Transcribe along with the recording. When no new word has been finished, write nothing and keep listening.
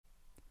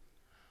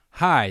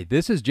Hi,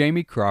 this is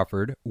Jamie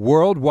Crawford,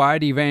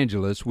 worldwide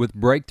evangelist with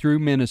Breakthrough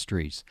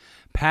Ministries,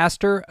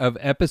 pastor of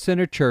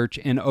Epicenter Church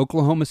in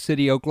Oklahoma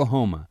City,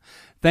 Oklahoma.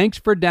 Thanks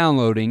for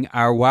downloading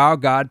our Wow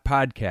God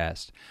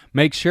podcast.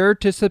 Make sure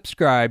to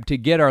subscribe to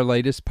get our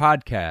latest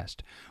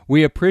podcast.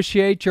 We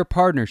appreciate your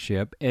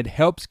partnership. It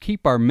helps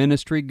keep our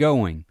ministry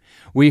going.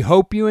 We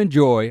hope you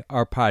enjoy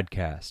our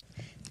podcast.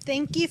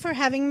 Thank you for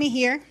having me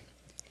here.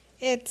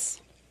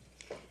 It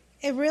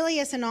really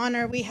is an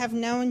honor. We have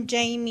known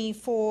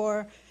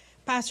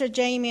Pastor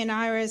Jamie and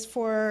Iris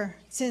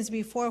since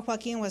before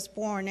Joaquin was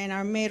born, and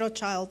our middle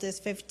child is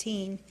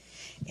 15.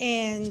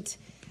 And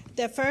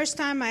the first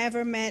time I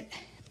ever met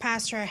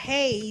Pastor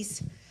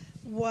Hayes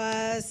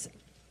was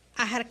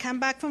I had come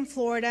back from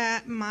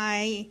Florida.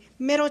 My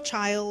middle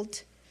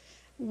child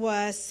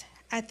was,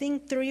 I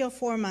think, 3 or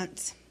 4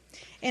 months.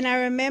 And I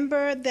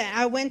remember that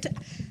I went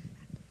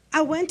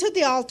to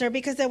the altar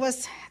because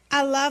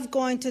I love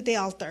going to the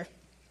altar.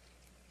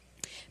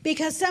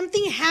 Because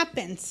something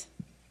happens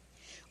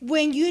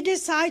when you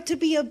decide to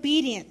be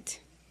obedient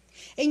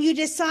and you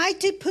decide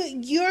to put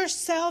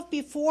yourself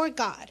before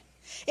God.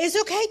 It's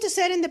okay to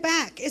sit in the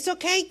back. It's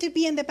okay to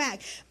be in the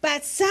back.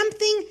 But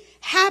something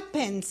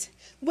happens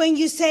when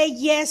you say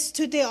yes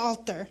to the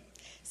altar.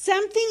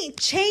 Something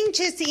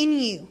changes in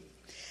you.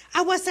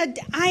 I was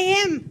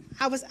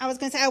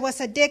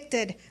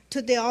addicted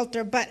to the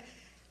altar, but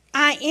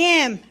I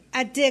am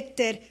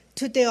addicted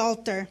to the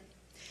altar.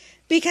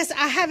 Because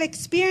I have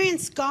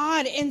experienced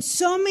God in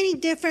so many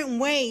different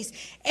ways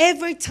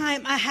every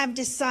time I have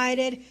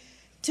decided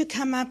to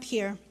come up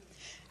here.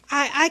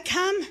 I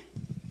come,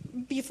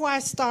 before I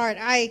start,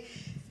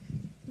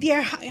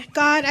 dear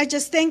God, I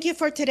just thank you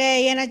for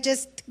today. And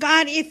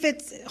God, if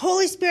it's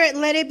Holy Spirit,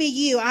 let it be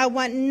you. I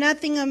want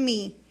nothing of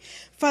me.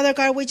 Father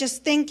God, we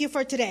just thank you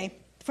for today,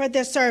 for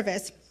this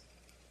service.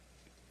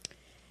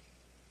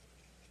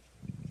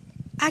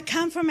 I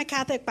come from a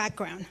Catholic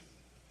background.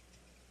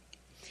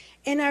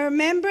 And I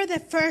remember the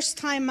first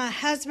time my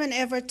husband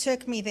ever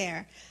took me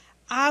there,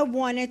 I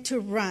wanted to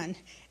run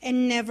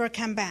and never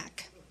come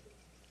back.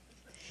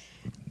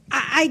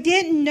 I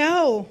didn't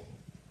know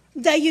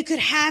that you could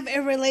have a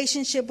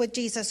relationship with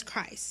Jesus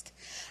Christ.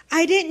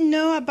 I didn't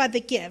know about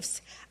the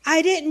gifts.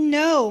 I didn't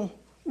know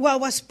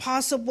what was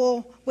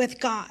possible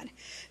with God.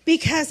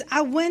 Because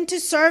I went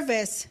to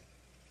service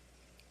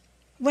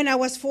when I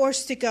was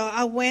forced to go.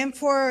 I went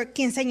for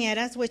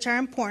quinceañeras, which are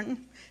important.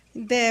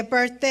 The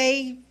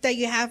birthday that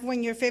you have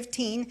when you're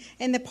 15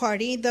 and the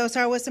party, those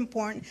are always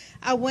important.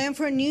 I went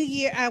for New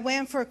Year. I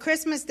went for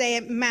Christmas Day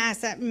at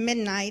Mass at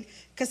midnight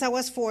because I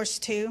was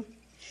forced to.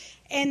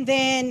 And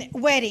then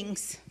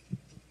weddings.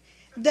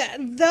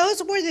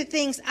 Those were the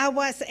things. I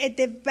was a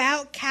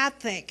devout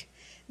Catholic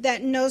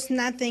that knows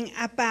nothing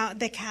about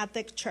the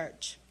Catholic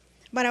Church.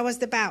 But I was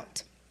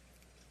devout.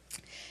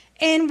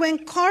 And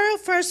when Carl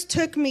first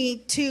took me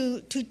to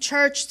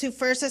church, to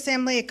First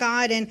Assembly of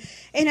God, and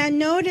I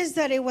noticed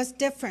that it was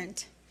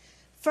different.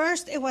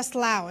 First, it was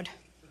loud.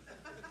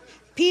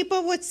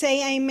 People would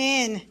say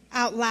amen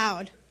out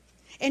loud,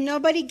 and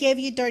nobody gave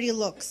you dirty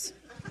looks.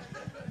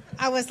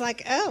 I was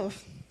like, oh,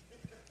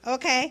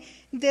 okay,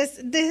 this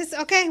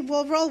okay,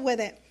 we'll roll with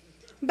it.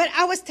 But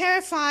I was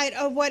terrified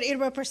of what it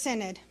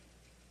represented.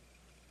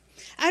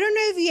 I don't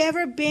know if you've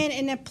ever been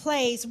in a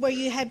place where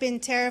you have been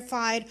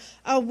terrified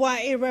of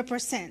what it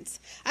represents.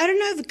 I don't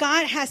know if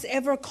God has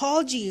ever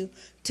called you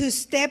to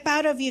step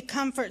out of your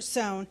comfort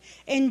zone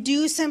and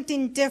do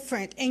something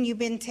different and you've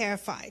been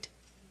terrified.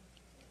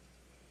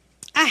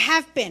 I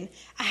have been.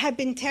 I have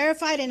been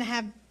terrified and I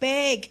have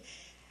begged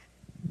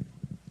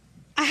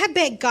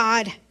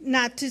God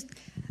not to.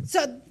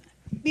 So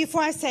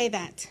before I say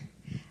that,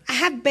 I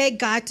have begged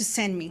God to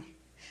send me.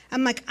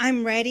 I'm like,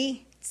 I'm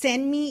ready.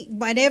 Send me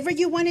whatever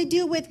you want to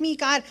do with me,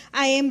 God.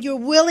 I am your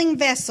willing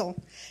vessel.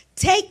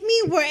 Take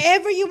me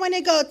wherever you want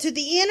to go, to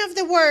the end of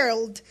the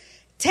world.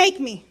 Take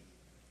me.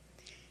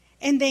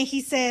 And then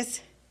he says,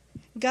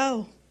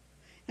 go.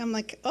 And I'm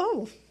like,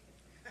 oh,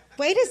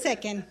 wait a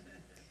second.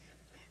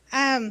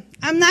 I'm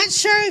not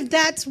sure if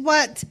that's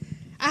what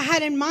I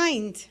had in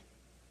mind.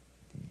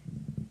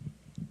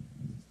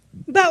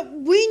 But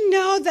we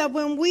know that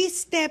when we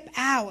step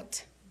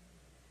out,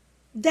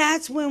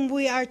 that's when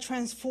we are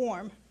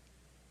transformed.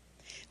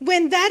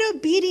 When that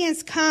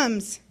obedience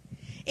comes,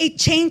 it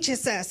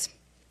changes us.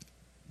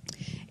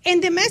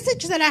 And the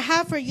message that I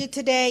have for you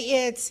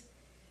today is,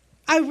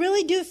 I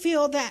really do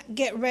feel that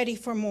get ready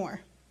for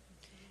more.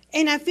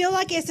 And I feel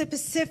like it's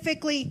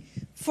specifically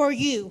for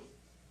you,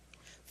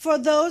 for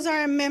those that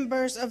are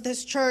members of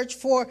this church,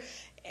 for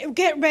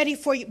get ready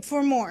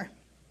for more.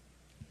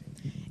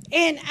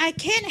 And I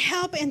can't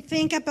help and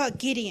think about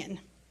Gideon.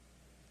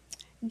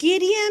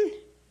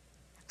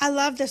 I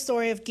love the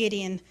story of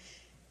Gideon.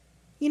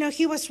 You know,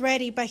 he was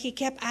ready, but he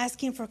kept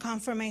asking for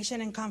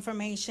confirmation and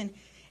confirmation.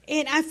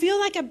 And I feel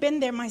like I've been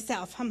there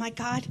myself. I'm like,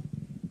 God,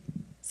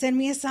 send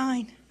me a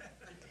sign.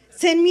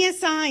 Send me a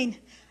sign.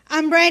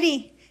 I'm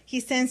ready. He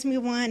sends me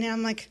one, and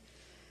I'm like,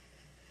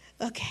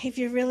 Okay, if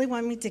you really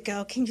want me to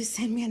go, can you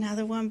send me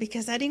another one?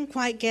 Because I didn't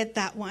quite get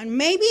that one.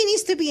 Maybe it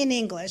needs to be in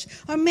English,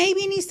 or maybe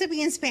it needs to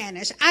be in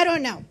Spanish. I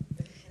don't know.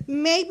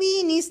 Maybe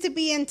it needs to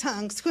be in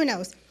tongues. Who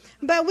knows?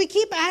 But we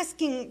keep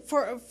asking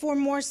for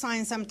more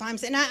signs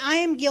sometimes, and I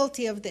am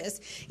guilty of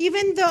this.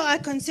 Even though I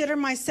consider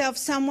myself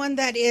someone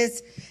that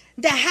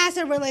has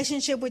a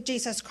relationship with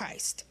Jesus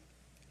Christ.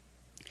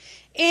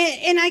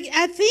 And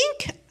I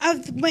think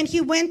of when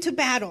he went to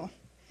battle,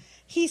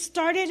 he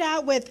started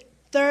out with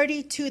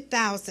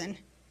 32,000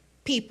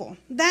 people.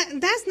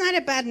 That's not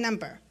a bad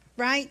number,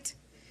 right?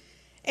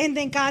 And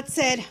then God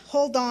said,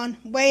 hold on,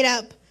 wait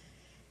up.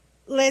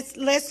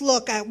 Let's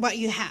look at what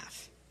you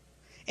have.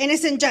 And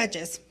it's in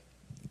Judges.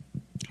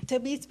 To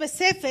be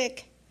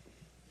specific,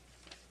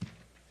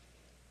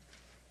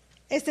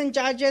 it's in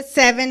Judges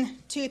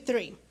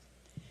 7:2-3.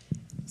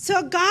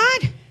 So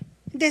God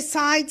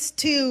decides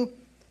to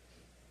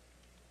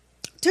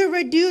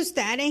reduce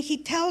that, and he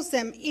tells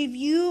them, if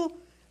you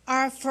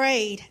are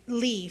afraid,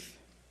 leave.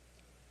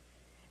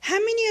 How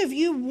many of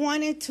you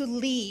wanted to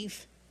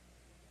leave?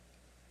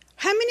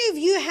 How many of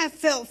you have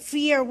felt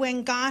fear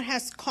when God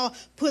has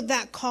put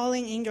that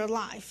calling in your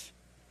life?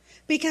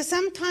 Because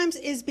sometimes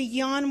it's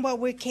beyond what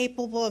we're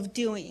capable of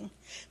doing,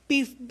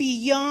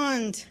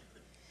 beyond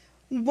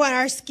what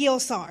our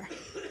skills are.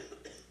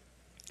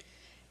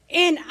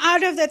 And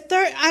out of the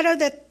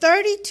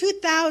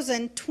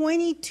 32,000,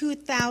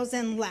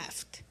 22,000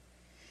 left.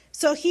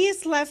 So he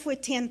is left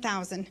with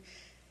 10,000.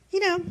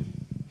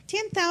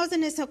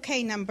 10,000 is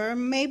okay number,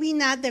 maybe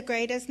not the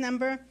greatest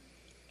number,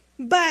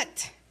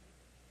 but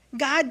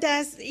God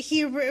does,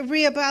 he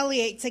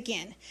reevaluates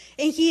again,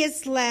 and he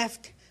is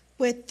left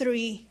with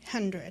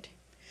 300.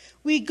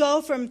 We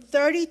go from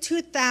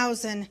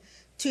 32,000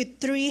 to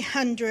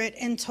 300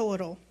 in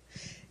total.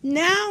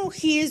 Now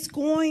he is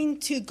going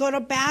to go to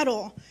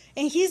battle,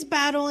 and he's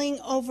battling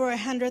over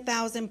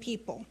 100,000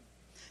 people.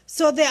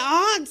 So the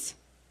odds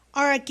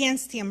are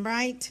against him,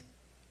 right?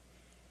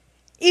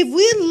 If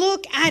we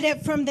look at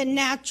it from the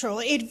natural,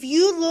 if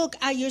you look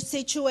at your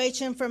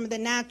situation from the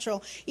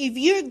natural, if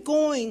you're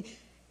going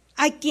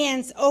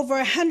against over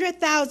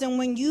 100,000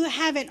 when you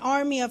have an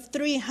army of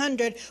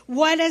 300,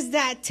 what does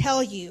that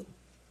tell you?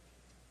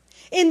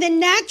 In the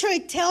natural,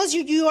 it tells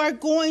you you are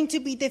going to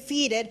be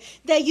defeated,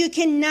 that you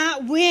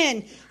cannot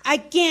win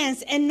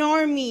against an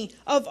army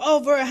of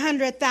over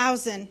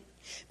 100,000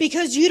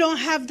 because you don't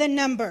have the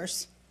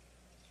numbers.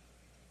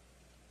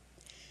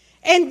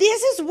 And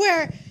this is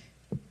where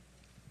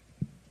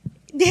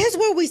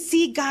we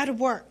see God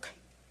work.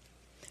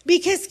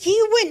 Because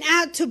he went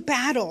out to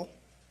battle.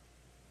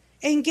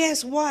 And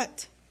guess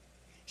what?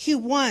 He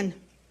won.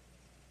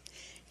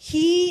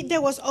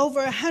 There was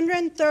over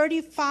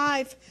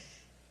 135.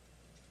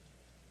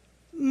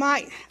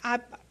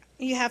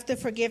 You have to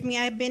forgive me.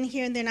 I've been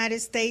here in the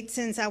United States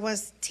since I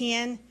was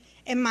 10,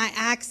 and my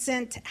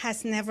accent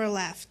has never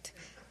left.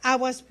 I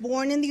was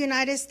born in the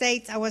United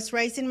States. I was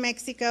raised in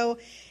Mexico.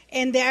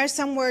 And there are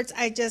some words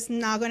I just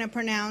not going to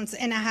pronounce,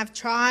 and I have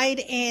tried,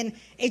 and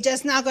it's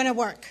just not going to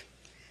work.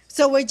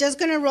 So we're just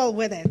going to roll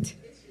with it.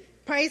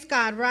 Praise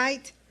God,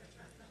 right?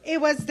 It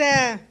was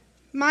the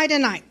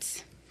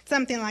Midianites,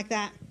 something like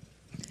that.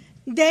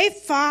 They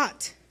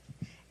fought,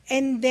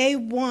 and they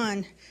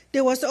won.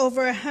 There was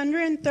over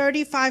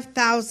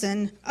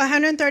 135,000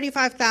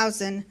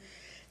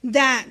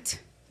 that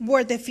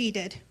were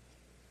defeated.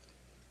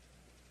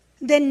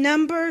 The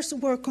numbers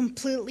were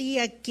completely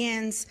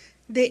against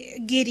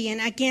Gideon,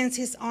 against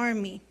his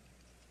army.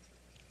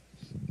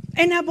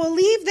 And I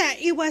believe that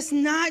it was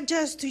not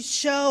just to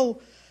show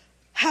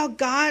how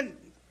God,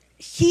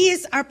 he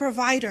is our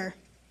provider.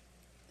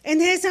 And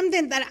there's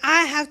something that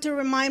I have to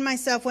remind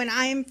myself when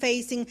I am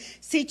facing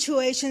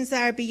situations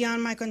that are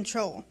beyond my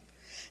control.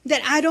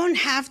 That I don't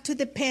have to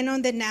depend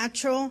on the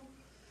natural.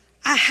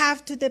 I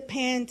have to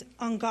depend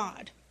on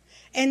God.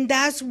 And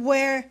that's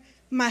where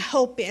my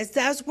hope is.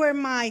 That's where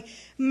my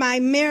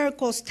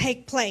miracles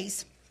take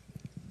place.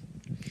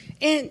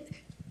 And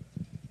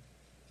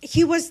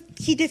he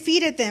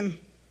defeated them.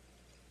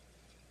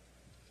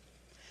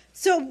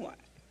 So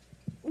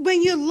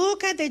when you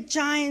look at the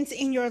giants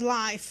in your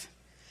life,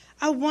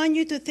 I want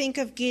you to think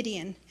of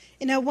Gideon.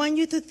 And I want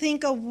you to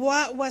think of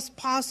what was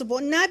possible,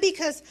 not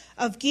because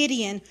of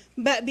Gideon,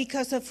 but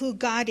because of who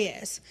God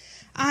is.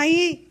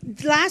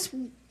 Last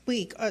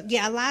week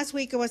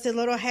it was a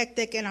little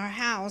hectic in our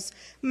house.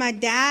 My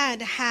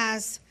dad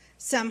has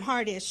some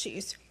heart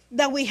issues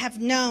that we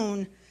have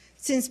known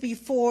since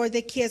before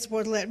the kids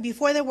were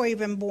before they were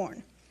even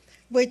born,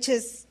 which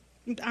is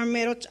our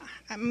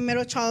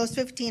middle child is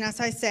 15, as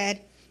I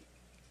said.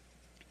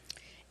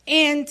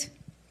 And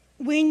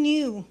we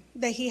knew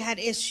that he had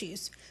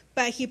issues,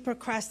 but he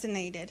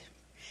procrastinated.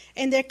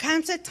 And there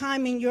comes a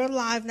time in your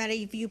life that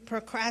if you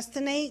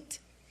procrastinate,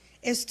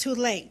 it's too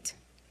late.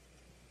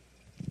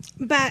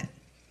 But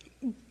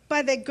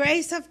by the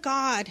grace of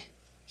God,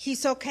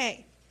 he's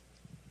okay.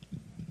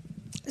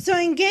 So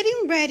in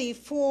getting ready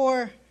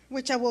for,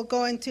 which I will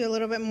go into a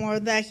little bit more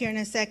of that here in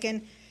a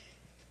second,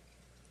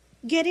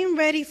 getting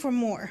ready for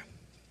more.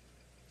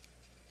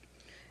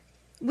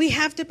 we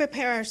have to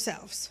prepare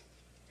ourselves.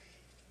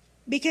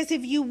 Because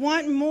if you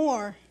want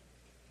more,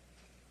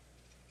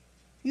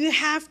 you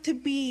have to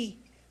be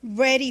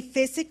ready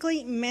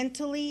physically,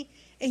 mentally,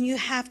 and you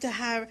have to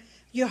have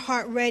your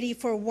heart ready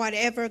for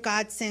whatever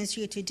God sends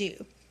you to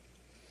do.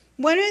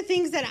 One of the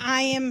things that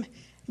I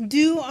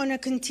do on a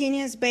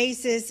continuous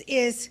basis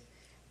is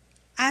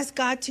ask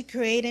God to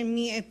create in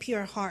me a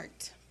pure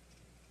heart.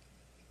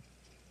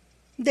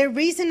 The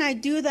reason I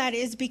do that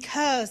is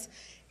because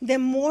the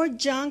more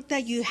junk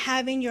that you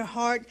have in your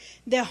heart,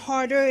 the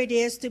harder it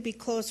is to be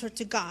closer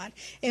to God.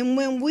 And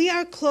when we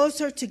are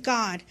closer to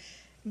God,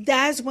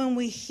 that's when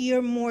we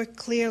hear more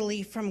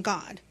clearly from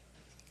God.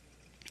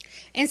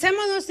 And some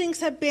of those things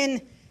have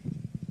been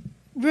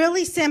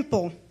really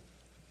simple.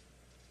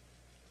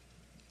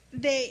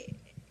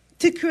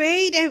 To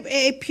create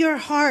a pure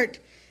heart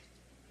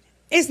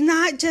is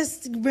not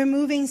just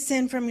removing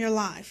sin from your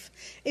life.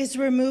 It's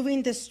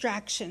removing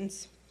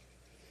distractions.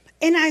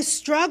 And I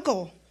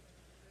struggle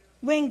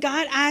when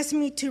God asked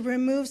me to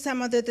remove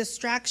some of the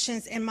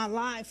distractions in my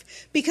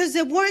life because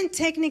they weren't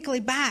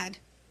technically bad,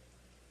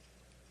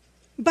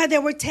 but they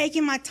were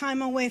taking my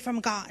time away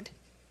from God.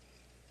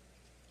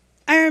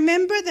 I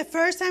remember the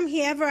first time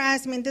he ever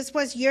asked me, this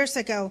was years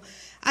ago,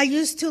 I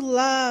used to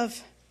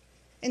love,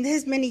 and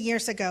this is many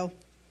years ago,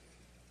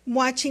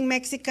 watching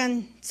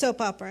Mexican soap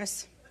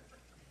operas,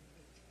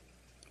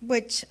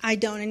 which I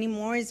don't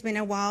anymore. It's been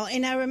a while.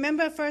 And I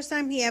remember the first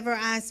time he ever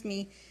asked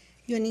me,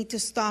 you need to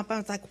stop. I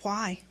was like,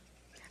 why?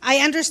 I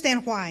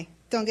understand why,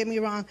 don't get me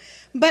wrong.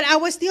 But I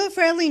was still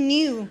fairly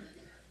new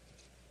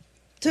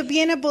to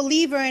being a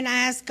believer, and I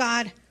asked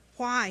God,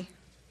 why?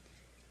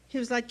 He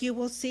was like, you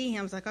will see.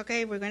 I was like,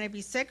 okay, we're going to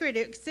be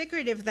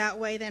secretive that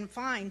way, then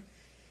fine.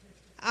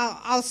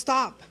 I'll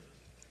stop.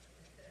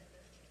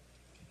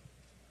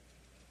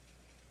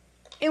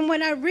 And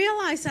what I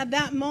realized at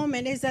that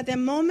moment is that the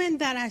moment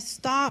that I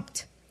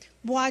stopped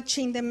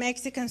watching the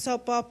Mexican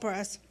soap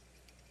operas,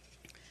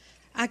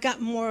 I got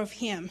more of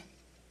him.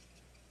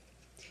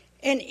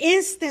 And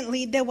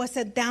instantly there was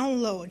a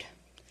download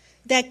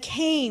that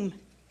came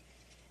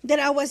that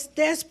I was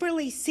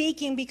desperately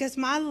seeking because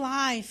my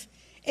life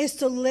is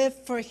to live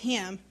for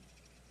him.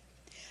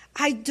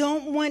 I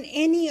don't want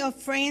any of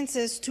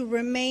Francis to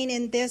remain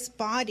in this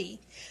body.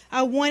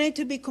 I want it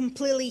to be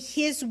completely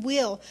his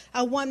will.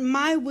 I want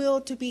my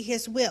will to be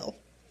his will.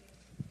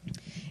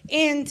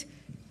 And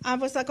I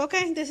was like,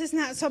 okay, this is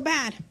not so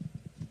bad.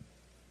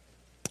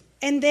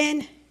 And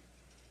then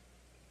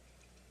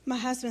my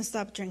husband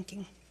stopped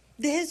drinking.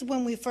 This is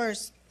when we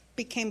first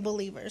became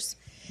believers.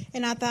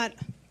 And I thought,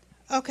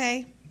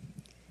 okay.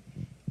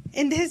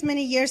 And this is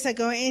many years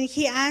ago. And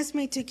he asked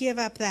me to give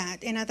up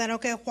that. And I thought,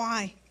 okay,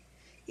 why?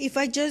 If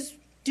I just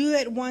do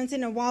it once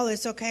in a while,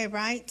 it's okay,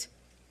 right?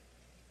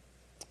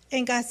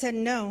 And God said,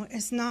 no,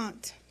 it's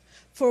not.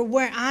 For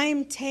where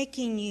I'm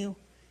taking you,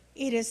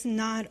 it is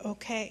not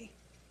okay.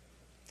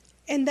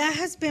 And that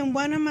has been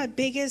one of my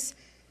biggest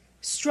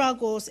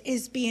struggles,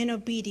 is being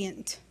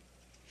obedient.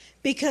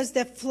 Because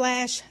the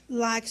flesh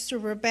likes to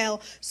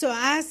rebel. So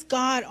I ask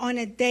God on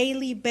a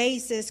daily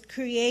basis,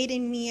 create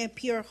in me a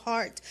pure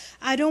heart.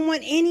 I don't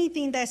want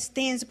anything that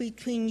stands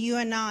between you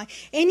and I.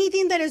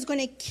 Anything that is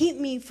going to keep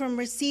me from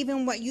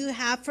receiving what you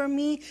have for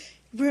me,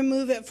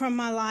 remove it from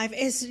my life.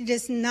 It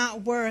is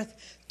not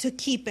worth to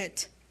keep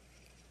it.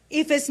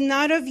 If it's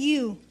not of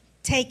you,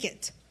 take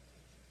it.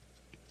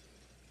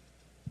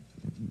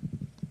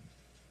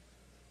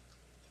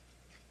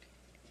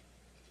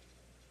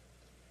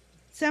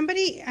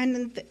 Somebody,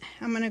 and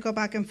I'm going to go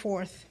back and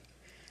forth.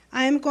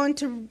 I am going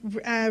to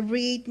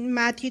read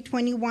Matthew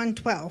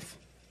 21:12.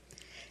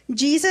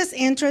 Jesus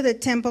entered the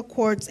temple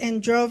courts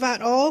and drove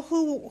out all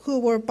who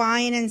were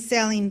buying and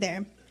selling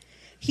there.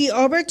 He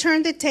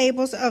overturned the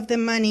tables of the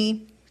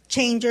money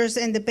changers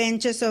and the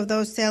benches of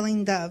those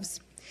selling doves.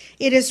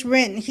 It is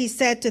written, he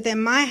said to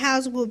them, my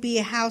house will be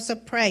a house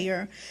of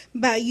prayer,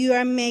 but you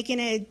are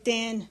making it a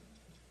den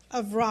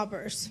of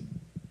robbers.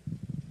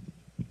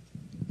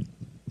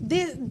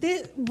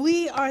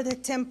 We are the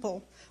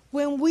temple.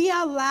 When we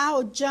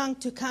allow junk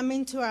to come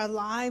into our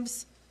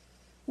lives,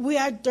 we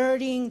are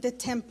dirtying the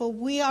temple.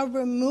 We are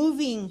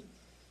removing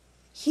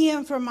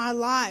him from our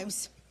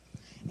lives.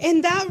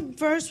 And that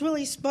verse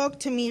really spoke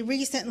to me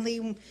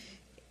recently.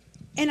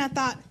 And I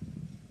thought,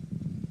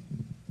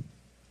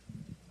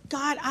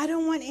 God, I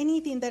don't want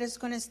anything that is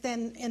going to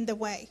stand in the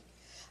way.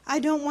 I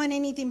don't want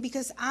anything,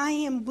 because I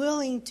am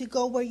willing to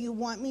go where you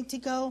want me to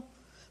go.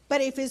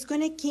 But if it's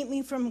going to keep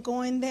me from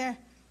going there,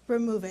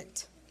 remove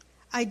it.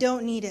 I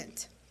don't need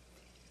it.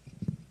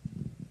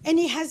 And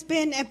it has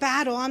been a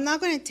battle. I'm not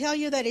going to tell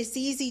you that it's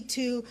easy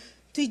to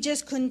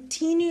just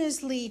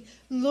continuously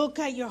look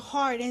at your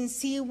heart and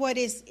see what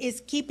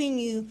is keeping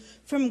you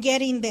from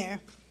getting there.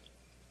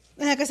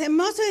 And like I said,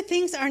 most of the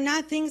things are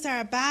not things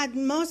that are bad.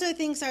 Most of the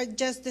things are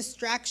just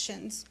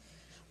distractions.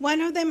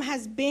 One of them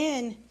has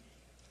been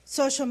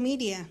social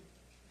media.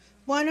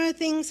 One of the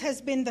things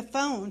has been the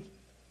phone.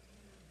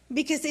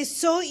 Because it's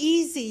so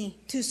easy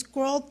to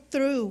scroll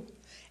through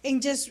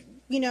and just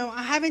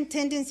I have a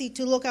tendency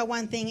to look at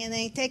one thing and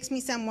then it takes me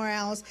somewhere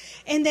else.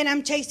 And then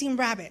I'm chasing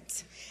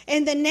rabbits.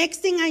 And the next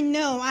thing I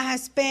know, I have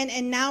spent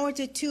an hour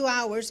to 2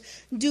 hours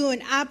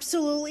doing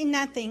absolutely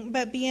nothing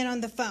but being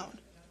on the phone.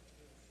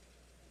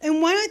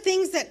 And one of the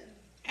things that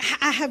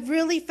I have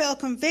really felt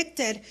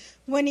convicted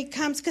when it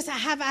comes, because I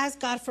have asked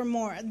God for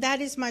more.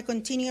 That is my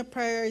continued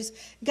prayer is,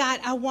 God,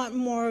 I want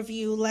more of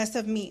you, less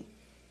of me.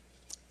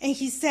 And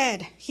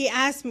he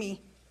asked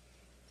me,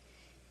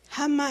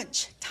 how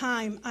much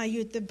time are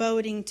you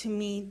devoting to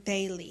me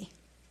daily?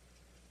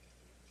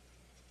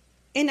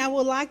 And I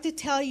would like to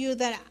tell you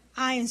that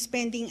I am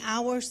spending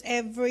hours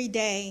every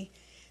day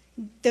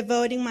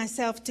devoting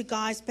myself to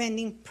God,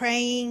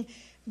 praying,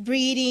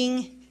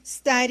 reading,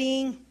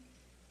 studying.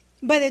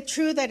 But the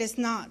truth that is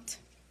not.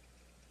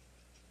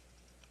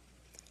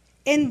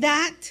 And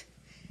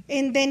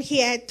then he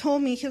had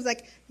told me, he was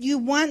like, you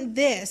want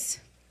this,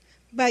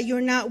 but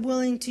you're not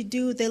willing to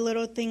do the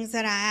little things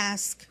that I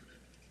ask.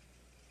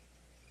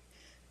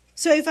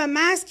 So if I'm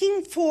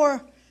asking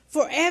for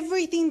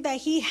everything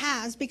that he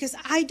has, because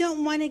I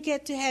don't want to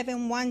get to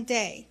heaven one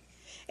day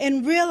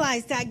and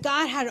realize that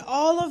God had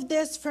all of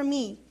this for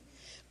me,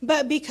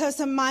 but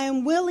because of my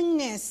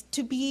unwillingness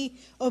to be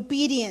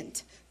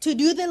obedient, to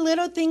do the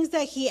little things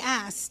that he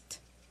asked,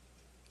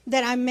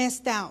 that I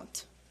missed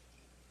out.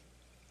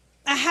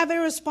 I have a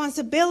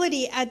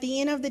responsibility at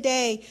the end of the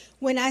day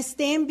when I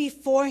stand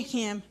before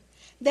him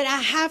that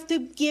I have to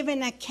give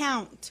an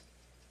account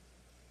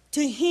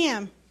to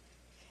him.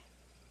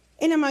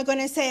 And am I going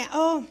to say,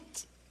 oh,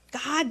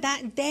 God,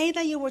 that day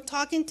that you were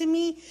talking to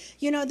me,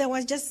 there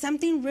was just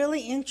something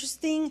really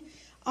interesting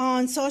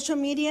on social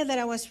media that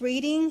I was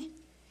reading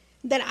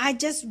that I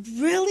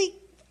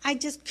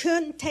just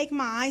couldn't take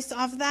my eyes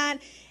off that,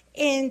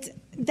 and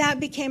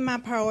that became my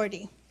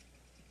priority.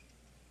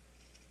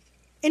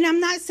 And I'm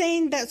not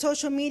saying that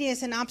social media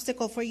is an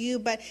obstacle for you,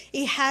 but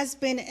it has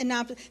been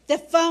the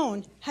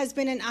phone has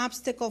been an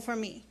obstacle for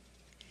me.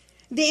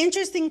 The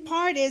interesting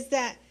part is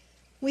that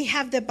we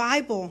have the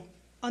Bible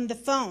on the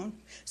phone.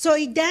 So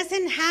it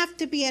doesn't have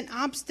to be an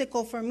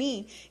obstacle for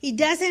me. It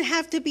doesn't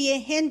have to be a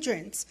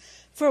hindrance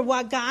for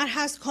what God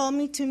has called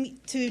me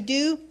to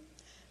do.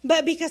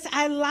 But because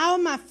I allow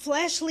my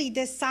fleshly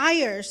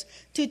desires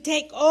to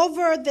take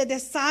over the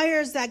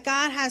desires that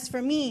God has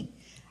for me,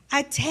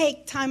 I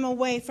take time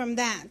away from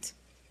that.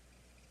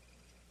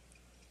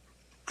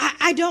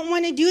 I don't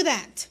want to do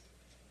that.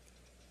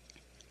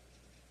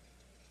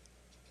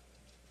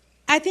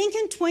 I think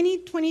in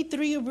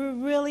 2023, we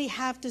really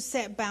have to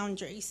set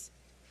boundaries.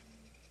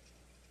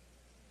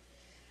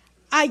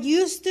 I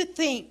used to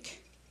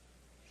think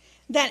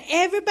that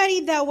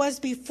everybody that was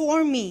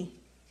before me,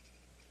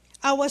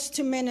 I was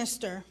to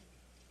minister.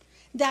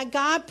 That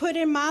God put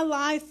in my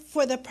life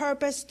for the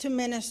purpose to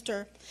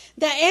minister.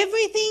 That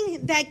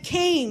everything that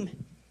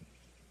came,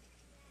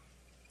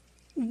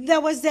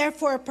 that was there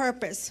for a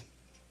purpose.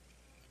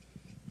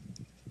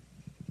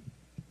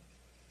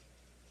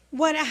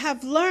 What I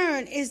have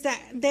learned is that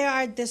there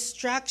are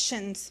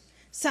distractions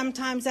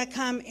sometimes that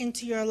come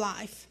into your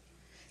life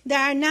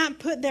that are not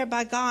put there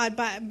by God,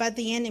 by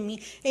the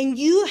enemy. And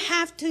you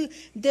have to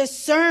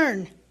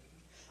discern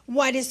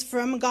what is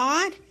from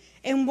God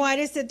and what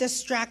is a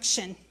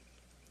distraction.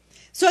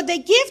 So the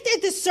gift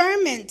of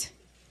discernment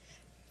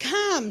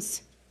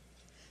comes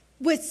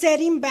with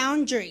setting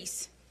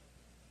boundaries.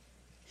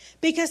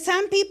 Because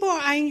some people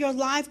are in your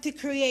life to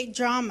create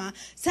drama.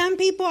 Some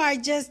people are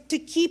just to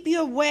keep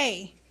you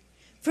away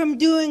from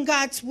doing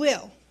God's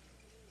will.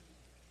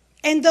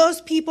 And those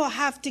people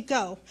have to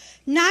go.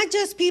 Not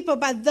just people,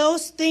 but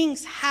those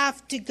things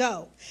have to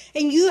go.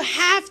 And you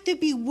have to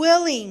be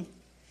willing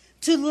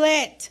to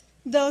let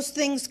those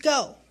things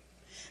go.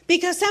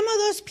 Because some of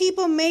those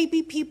people may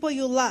be people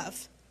you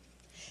love.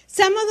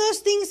 Some of those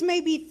things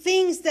may be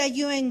things that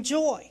you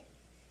enjoy.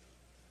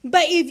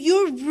 But if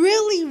you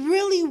really,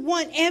 really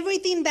want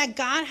everything that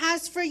God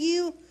has for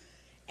you,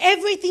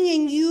 everything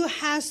in you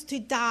has to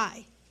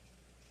die.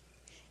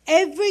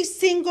 Every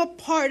single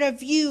part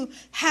of you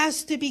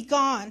has to be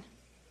gone.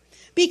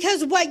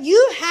 Because what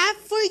you have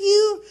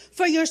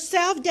for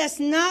yourself, does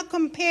not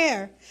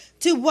compare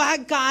to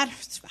what God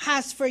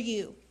has for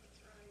you.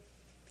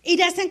 It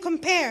doesn't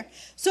compare.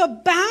 So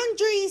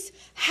boundaries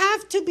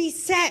have to be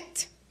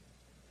set.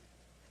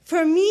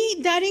 For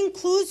me, that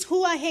includes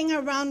who I hang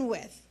around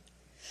with,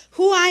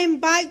 who I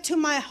invite to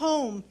my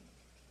home,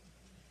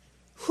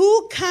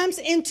 who comes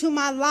into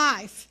my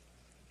life.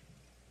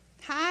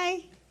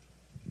 Hi,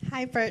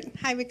 Bert.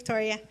 Hi,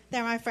 Victoria.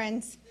 They're my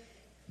friends.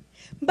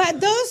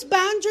 But those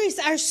boundaries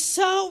are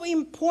so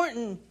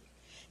important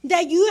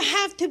that you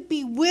have to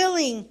be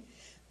willing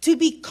to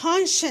be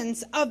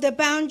conscious of the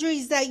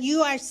boundaries that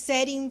you are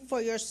setting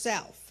for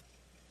yourself.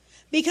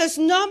 Because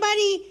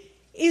nobody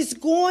is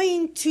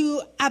going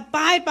to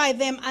abide by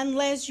them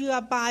unless you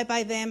abide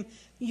by them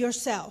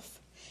yourself.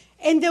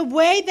 And the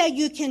way that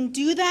you can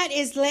do that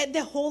is let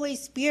the Holy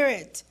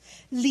Spirit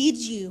lead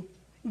you,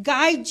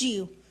 guide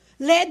you.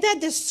 Let that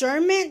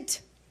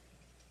discernment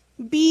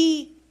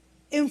be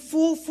in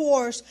full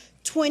force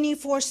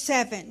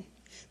 24/7.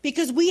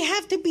 because we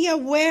have to be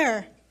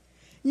aware,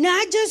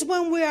 not just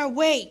when we're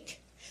awake,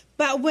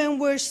 but when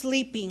we're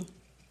sleeping.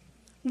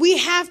 We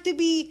have to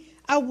be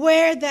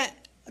aware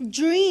that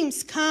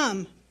dreams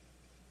come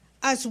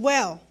as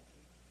well.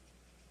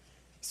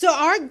 So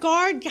our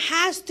guard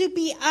has to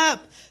be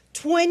up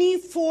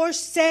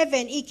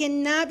 24/7. It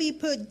cannot be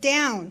put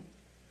down.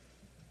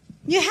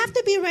 You have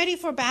to be ready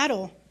for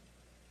battle.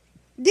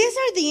 These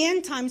are the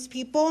end times,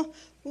 people.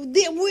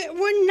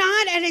 We're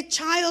not at a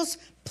child's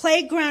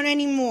playground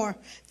anymore.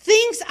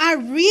 Things are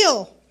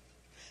real.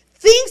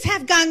 Things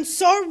have gotten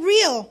so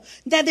real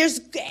that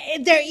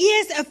there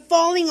is a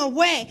falling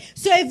away.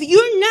 So if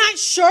you're not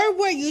sure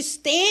where you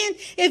stand,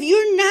 if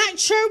you're not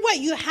sure what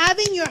you have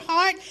in your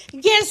heart,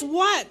 guess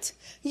what?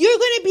 You're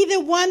going to be the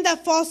one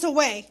that falls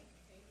away.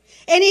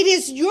 And it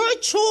is your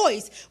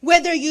choice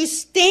whether you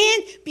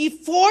stand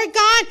before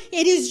God.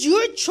 It is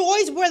your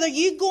choice whether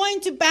you go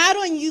into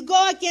battle and you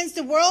go against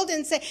the world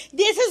and say,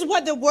 this is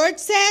what the word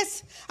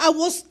says. I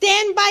will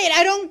stand by it.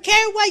 I don't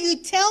care what you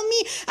tell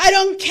me. I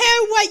don't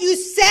care what you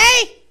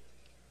say.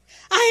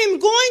 I am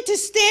going to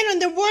stand on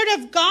the word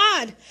of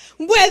God.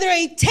 Whether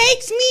it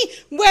takes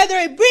me, whether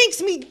it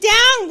brings me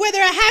down, whether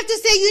I have to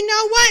say, you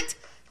know what?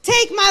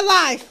 Take my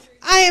life.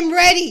 I am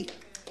ready.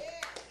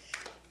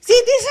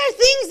 See, these are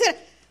things that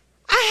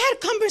I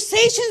had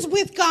conversations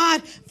with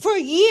God for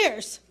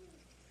years.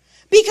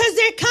 Because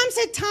there comes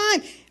a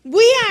time,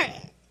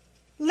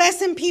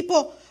 listen,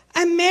 people,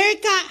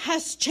 America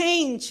has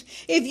changed.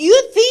 If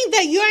you think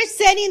that you're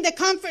setting the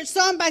comfort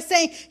zone by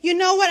saying, you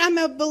know what, I'm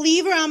a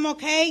believer, I'm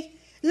okay,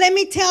 let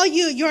me tell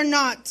you, you're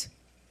not.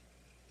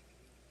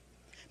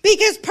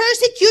 Because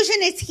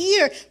persecution is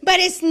here,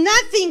 but it's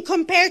nothing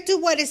compared to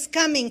what is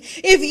coming.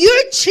 If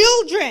your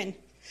children,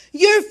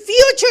 your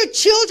future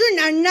children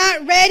are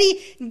not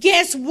ready,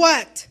 guess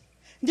what?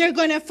 They're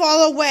going to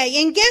fall away.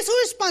 And guess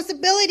whose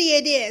responsibility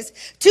it is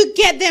to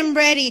get them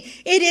ready?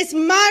 It is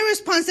my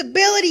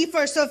responsibility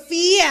for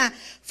Sophia,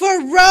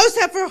 for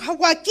Rosa, for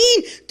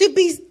Joaquin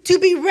to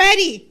be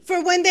ready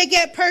for when they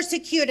get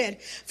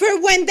persecuted. For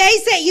when they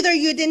say either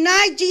you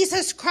deny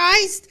Jesus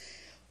Christ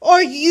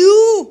or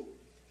you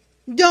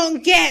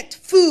don't get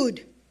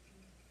food.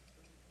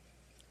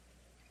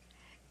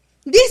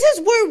 This is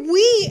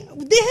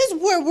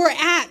where we're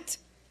at.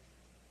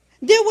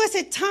 There was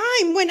a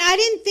time when I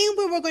didn't think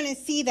we were going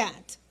to see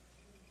that.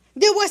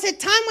 There was a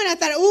time when I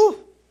thought,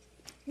 "Ooh,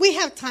 we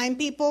have time,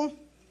 people.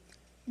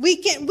 We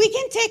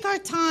can take our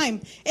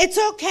time. It's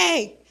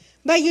okay."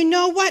 But you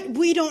know what?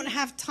 We don't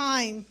have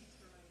time.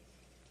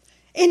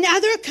 In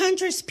other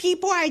countries,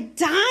 people are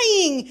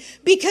dying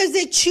because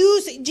they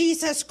choose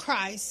Jesus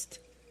Christ.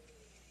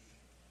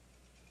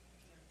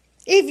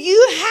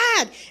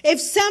 If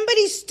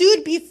somebody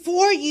stood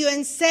before you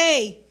and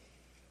say,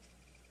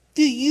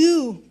 do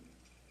you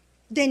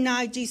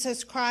deny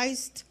Jesus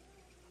Christ?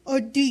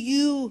 Or do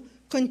you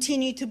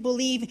continue to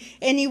believe?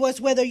 And it was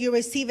whether you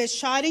receive a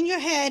shot in your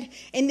head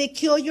and they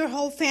kill your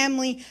whole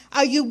family,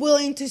 are you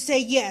willing to say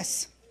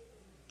yes?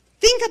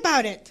 Think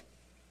about it.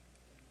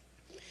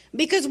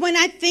 Because when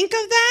I think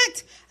of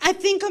that, I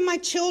think of my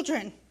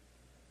children.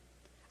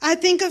 I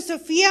think of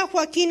Sophia,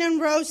 Joaquin, and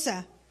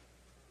Rosa.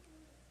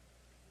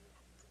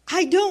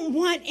 I don't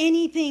want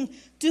anything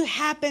to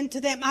happen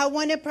to them. I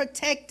want to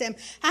protect them.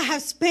 I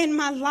have spent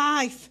my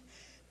life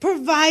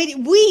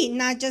providing,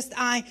 not just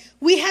I,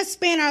 we have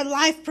spent our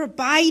life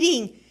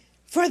providing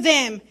for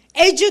them,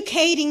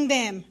 educating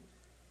them,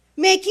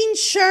 making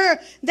sure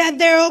that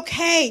they're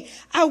okay.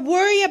 I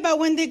worry about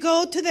when they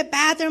go to the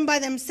bathroom by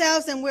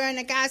themselves and we're in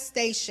a gas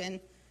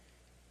station.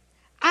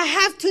 I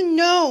have to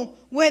know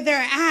where they're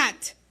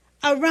at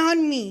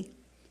around me.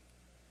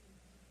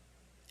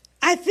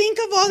 I think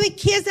of all the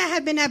kids that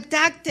have been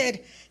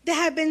abducted, that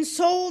have been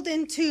sold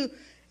into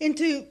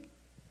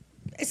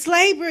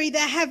slavery,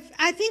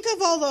 I think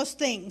of all those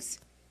things.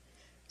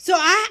 So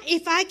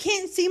if I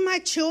can't see my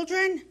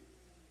children,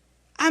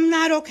 I'm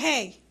not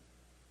okay.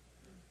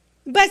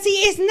 But see,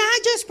 it's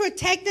not just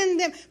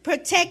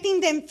protecting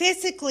them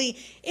physically,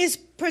 it's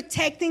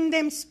protecting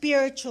them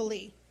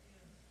spiritually.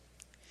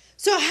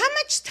 So how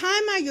much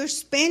time are you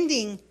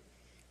spending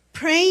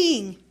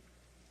praying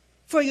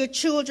for your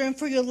children,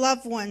 for your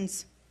loved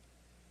ones?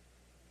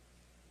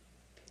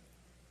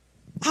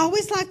 I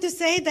always like to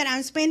say that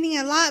I'm spending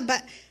a lot,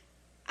 but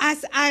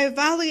as I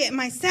evaluate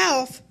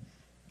myself,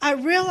 I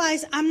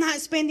realize I'm not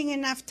spending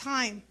enough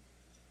time.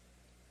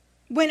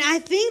 When I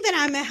think that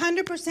I'm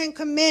 100%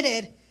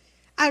 committed,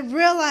 I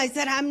realize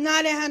that I'm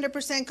not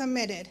 100%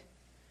 committed.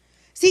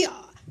 See,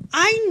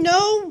 I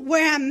know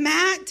where I'm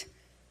at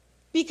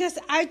because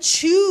I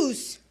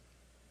choose.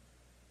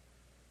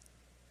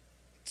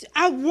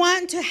 I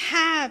want to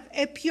have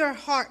a pure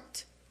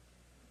heart.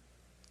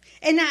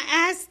 And I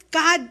ask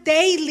God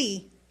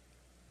daily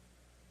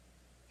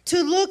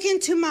to look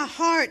into my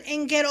heart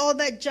and get all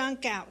that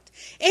junk out.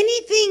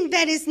 Anything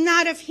that is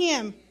not of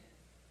Him.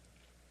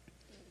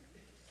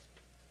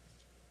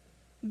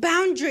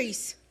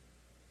 Boundaries.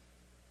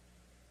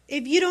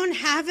 If you don't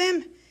have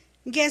Him,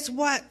 guess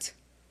what?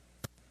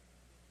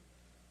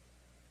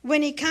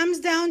 When it comes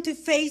down to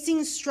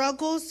facing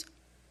struggles,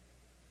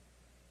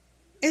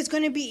 it's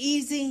going to be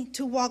easy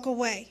to walk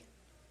away.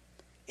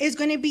 It's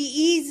going to be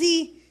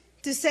easy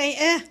to say,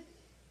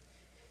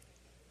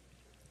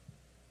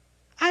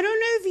 I don't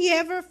know if you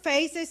ever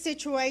faced a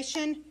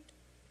situation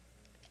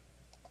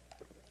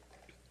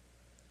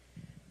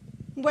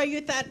where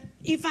you thought,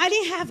 if I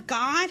didn't have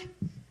God,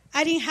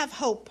 I didn't have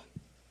hope.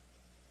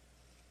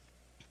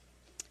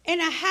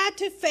 And I had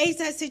to face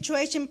that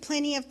situation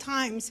plenty of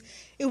times.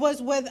 It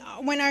was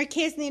when our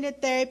kids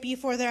needed therapy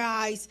for their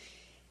eyes.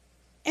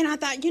 And I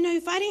thought,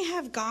 if I didn't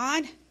have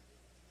God,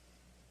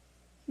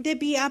 there'd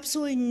be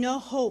absolutely no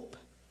hope.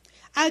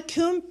 I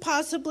couldn't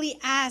possibly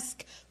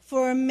ask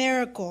for a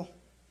miracle.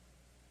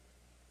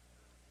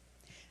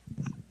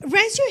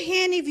 Raise your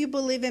hand if you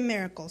believe in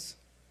miracles.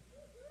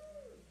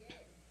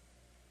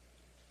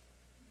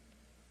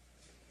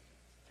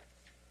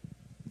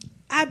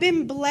 I've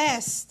been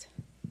blessed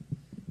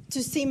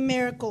to see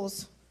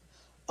miracles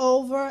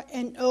over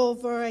and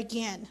over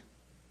again.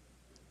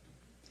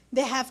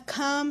 They have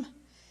come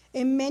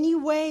in many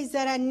ways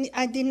that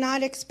I did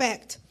not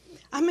expect.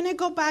 I'm going to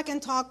go back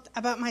and talk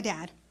about my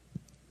dad.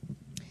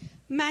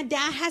 My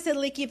dad has a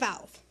leaky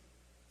valve.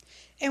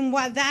 And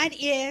what that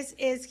is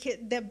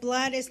the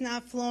blood is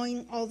not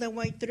flowing all the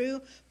way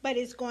through, but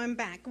it's going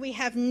back. We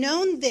have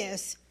known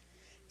this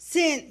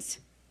since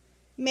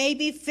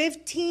maybe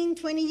 15,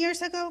 20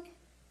 years ago.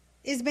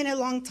 It's been a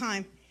long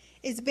time.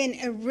 It's been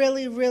a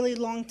really, really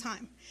long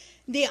time.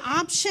 The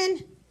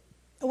option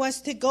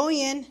was to go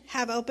in,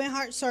 have open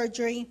heart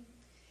surgery,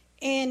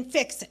 and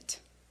fix it.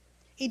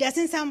 It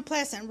doesn't sound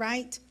pleasant,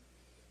 right?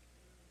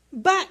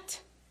 But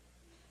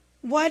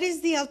what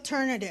is the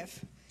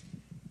alternative?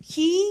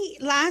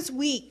 Last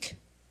week,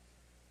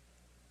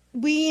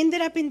 we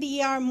ended up in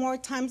the ER more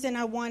times than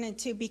I wanted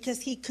to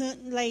because he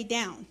couldn't lay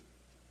down.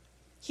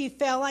 He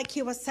felt like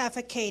he was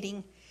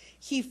suffocating.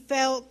 He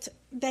felt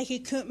that he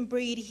couldn't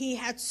breathe. He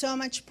had so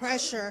much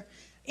pressure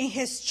in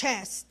his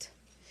chest.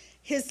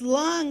 His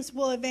lungs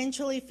will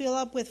eventually fill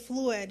up with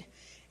fluid,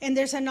 and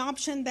there's an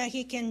option that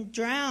he can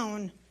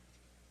drown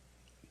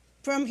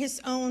from his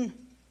own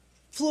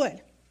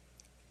fluid.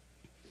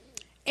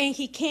 And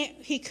he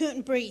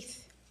couldn't breathe.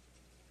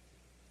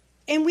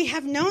 And we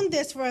have known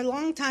this for a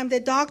long time. The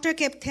doctor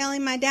kept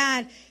telling my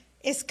dad,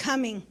 it's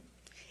coming.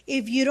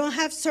 If you don't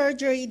have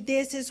surgery,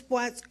 this is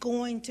what's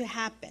going to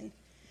happen.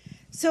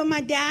 So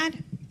my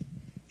dad,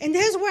 and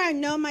this is where I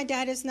know my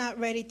dad is not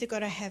ready to go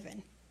to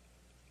heaven.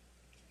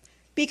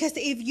 Because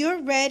if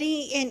you're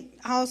ready, and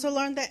I also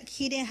learned that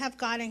he didn't have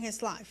God in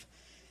his life.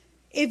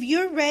 If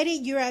you're ready,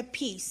 you're at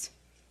peace.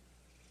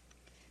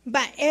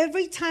 But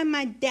every time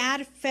my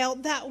dad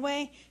felt that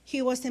way,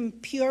 he was in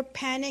pure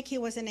panic. He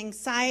was in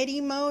anxiety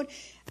mode.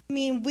 I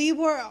mean, he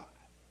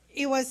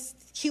was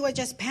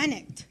just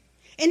panicked.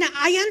 And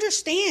I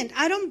understand.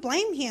 I don't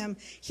blame him.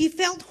 He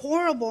felt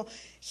horrible.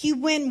 He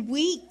went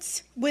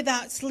weeks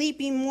without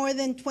sleeping more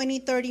than 20,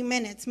 30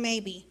 minutes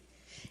maybe.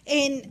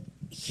 And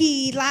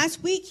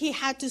last week, he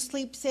had to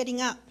sleep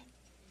sitting up.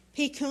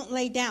 He couldn't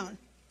lay down.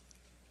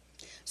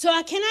 So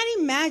I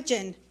cannot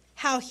imagine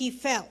how he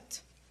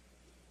felt.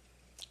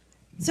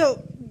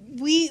 So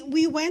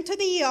we went to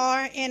the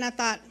ER, and I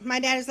thought, my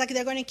dad is like,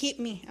 they're going to keep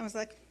me. I was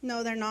like,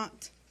 no, they're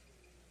not.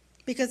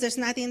 Because there's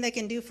nothing they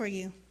can do for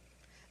you.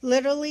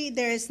 Literally,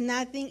 there is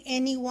nothing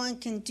anyone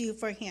can do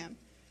for him.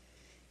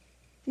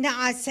 Now,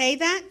 I say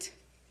that,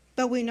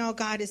 but we know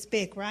God is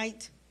big,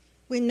 right?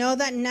 We know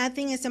that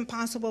nothing is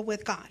impossible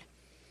with God.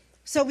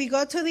 So we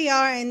go to the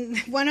ER, and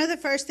one of the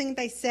first things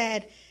they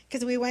said,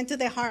 because we went to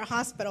the heart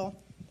hospital,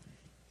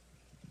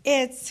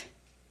 it's,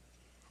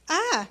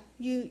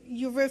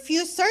 you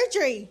refused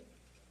surgery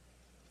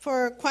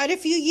for quite a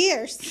few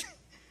years. I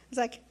was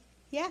like,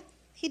 yeah,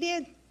 he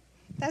did.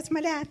 That's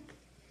my dad.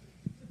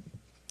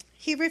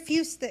 He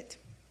refused it,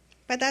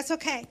 but that's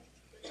okay.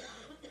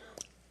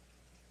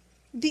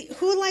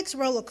 Who likes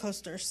roller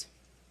coasters?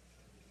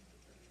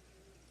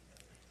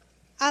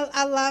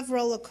 I love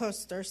roller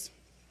coasters.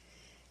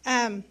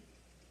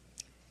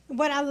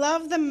 What I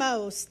love the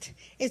most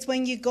is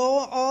when you go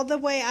all the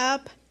way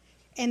up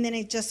and then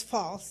it just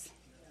falls.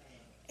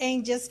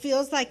 And just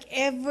feels like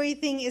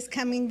everything is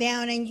coming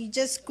down, and you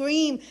just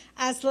scream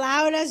as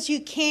loud as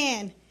you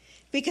can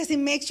because it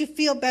makes you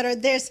feel better.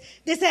 There's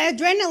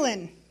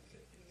adrenaline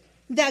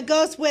that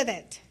goes with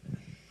it.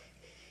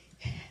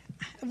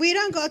 We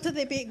don't go to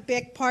the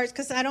big parts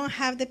because I don't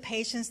have the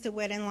patience to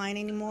wait in line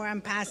anymore. I'm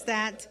past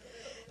that.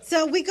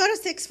 So we go to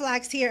Six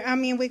Flags here.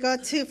 We go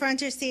to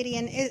Frontier City,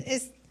 and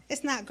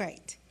it's not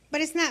great, but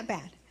it's not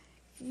bad.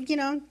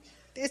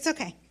 It's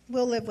okay.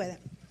 We'll live with it.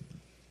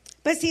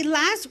 But see,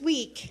 last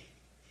week,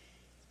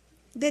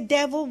 the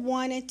devil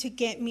wanted to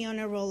get me on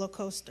a roller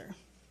coaster.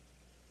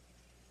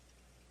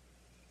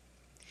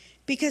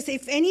 Because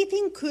if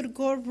anything could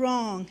go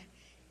wrong,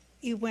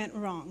 it went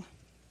wrong.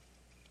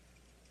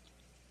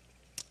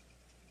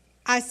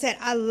 I said,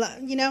 I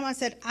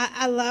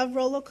love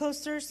roller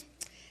coasters,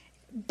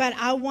 but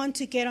I want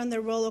to get on the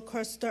roller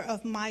coaster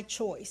of my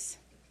choice.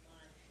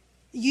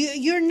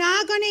 You're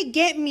not going to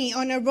get me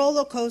on a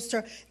roller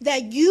coaster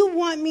that you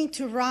want me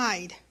to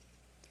ride.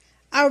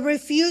 I'll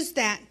refuse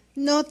that.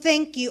 No,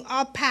 thank you.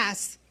 I'll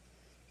pass.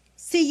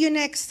 See you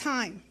next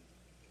time.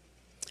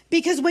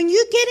 Because when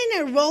you get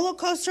in a roller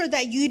coaster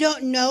that you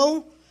don't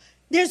know,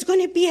 there's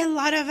going to be a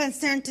lot of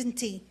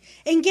uncertainty.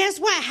 And guess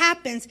what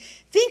happens?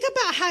 Think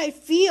about how it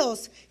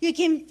feels.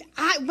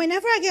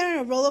 Whenever I get on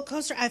a roller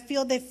coaster, I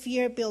feel the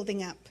fear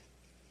building up.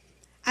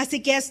 As it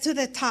gets to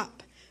the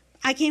top,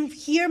 I can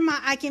feel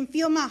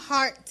my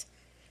heart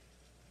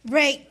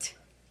rate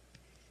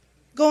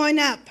going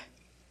up.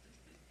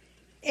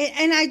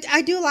 And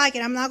I do like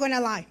it. I'm not going to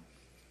lie.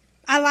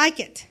 I like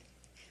it.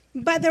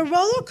 But the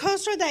roller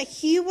coaster that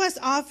he was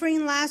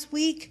offering last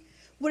week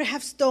would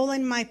have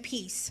stolen my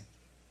peace,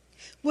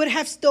 would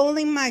have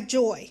stolen my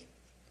joy,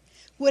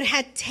 would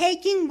have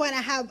taken what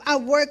I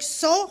worked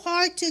so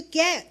hard to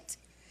get.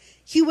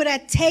 He would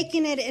have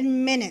taken it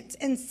in minutes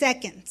and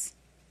seconds.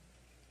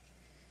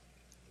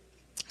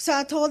 So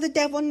I told the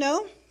devil,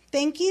 no,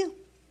 thank you.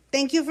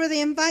 Thank you for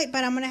the invite,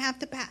 but I'm going to have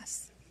to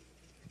pass.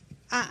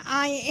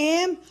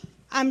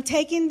 I'm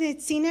taking the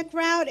scenic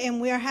route,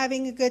 and we are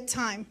having a good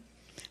time.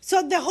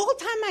 So the whole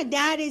time my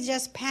dad is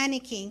just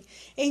panicking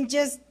and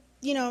just,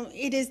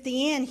 it is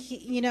the end.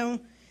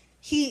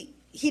 He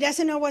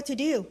doesn't know what to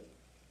do.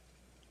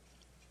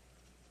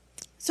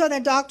 So the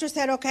doctor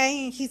said,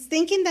 okay, and he's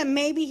thinking that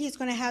maybe he's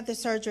going to have the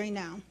surgery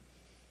now.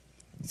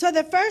 So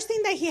the first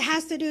thing that he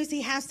has to do is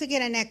he has to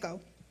get an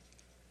echo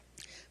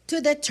to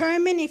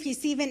determine if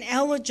he's even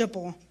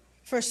eligible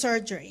for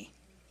surgery.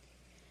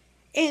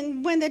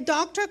 And when the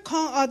doctor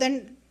called,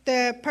 or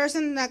the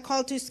person that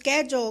called to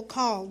schedule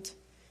called,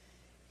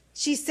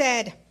 she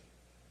said,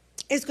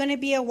 it's going to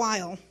be a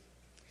while.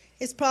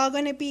 It's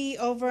probably going to be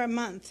over a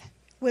month.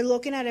 We're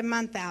looking at a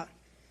month out.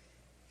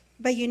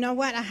 But you know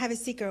what? I have a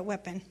secret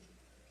weapon.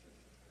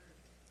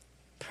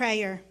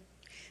 Prayer.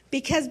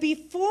 Because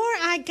before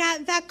I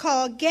got that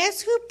call,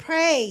 guess who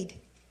prayed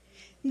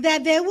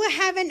that they would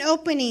have an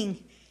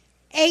opening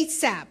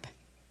ASAP?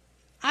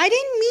 I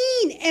didn't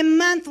mean a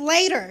month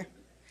later.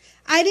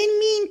 I didn't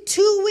mean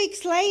 2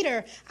 weeks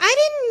later. I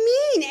didn't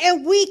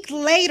mean a week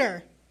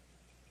later.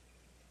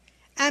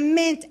 I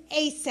meant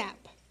ASAP.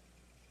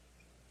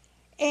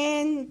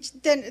 And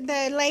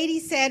the lady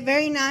said,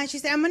 very nice, she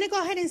said, I'm going to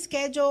go ahead and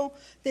schedule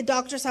the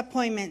doctor's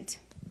appointment.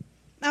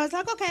 I was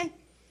like, okay.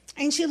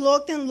 And she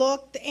looked,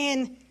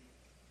 and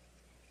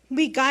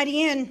we got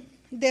in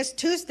this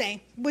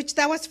Tuesday, which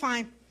that was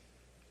fine.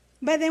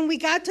 But then we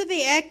got to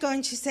the echo,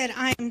 and she said,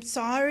 I'm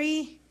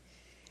sorry.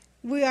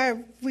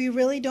 We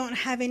really don't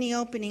have any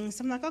openings.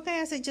 I'm like, okay.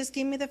 I said, just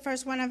give me the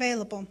first one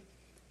available.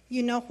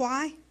 You know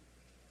why?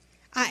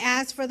 I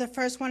asked for the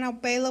first one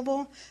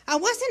available. I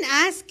wasn't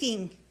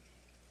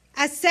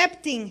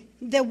accepting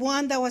the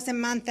one that was a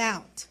month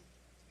out.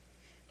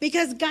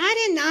 Because God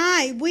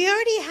and we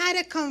already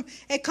had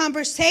a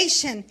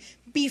conversation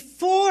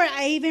before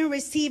I even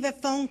received a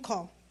phone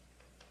call.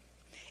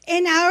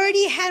 And I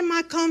already had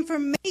my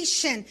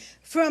confirmation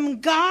from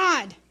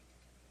God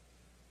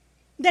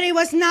that it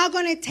was not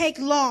going to take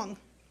long.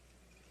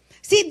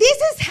 See,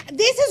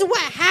 this is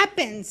what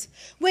happens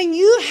when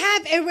you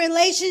have a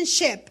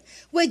relationship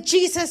with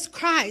Jesus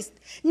Christ.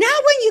 Not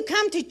when you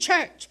come to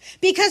church,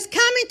 because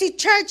coming to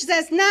church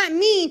does not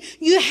mean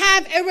you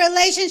have a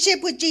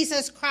relationship with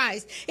Jesus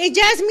Christ. It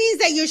just means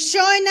that you're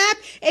showing up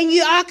and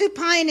you're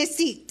occupying a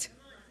seat.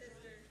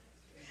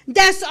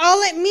 That's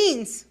all it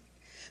means.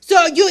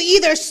 So you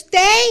either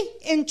stay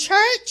in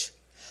church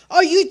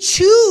or you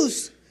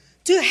choose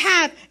to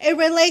have a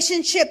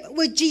relationship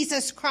with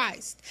Jesus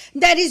Christ.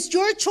 That is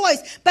your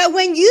choice. But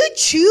when you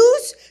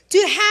choose to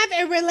have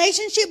a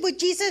relationship with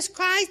Jesus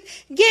Christ,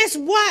 guess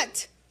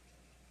what?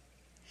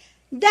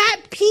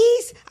 That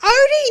peace, I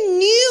already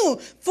knew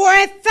for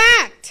a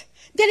fact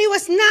that it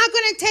was not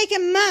going to take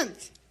a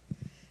month.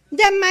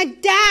 That my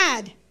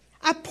dad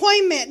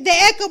appointment, the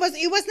echo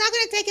it was not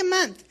going to take a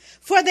month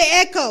for the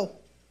echo.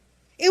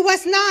 It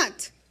was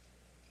not.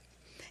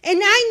 And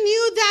I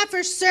knew that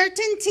for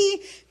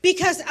certainty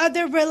because of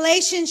the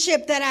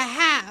relationship that I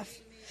have.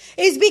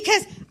 It's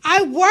because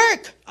I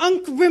work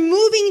on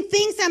removing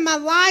things in my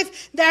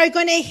life that are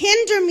going to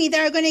hinder me, that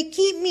are going to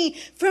keep me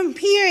from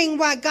hearing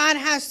what God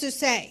has to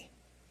say.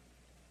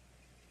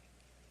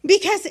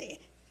 Because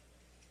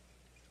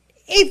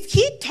if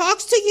he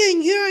talks to you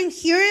and you don't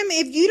hear him,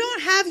 if you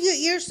don't have your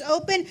ears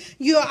open,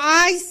 your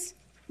eyes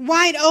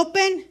wide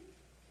open,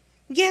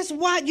 guess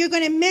what? You're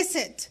going to miss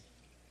it.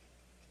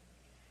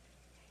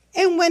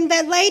 And when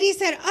the lady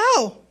said,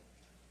 oh,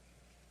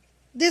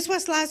 this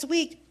was last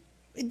week.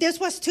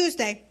 This was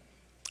Tuesday.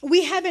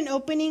 We have an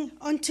opening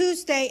on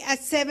Tuesday at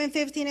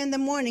 7:15 in the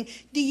morning.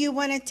 Do you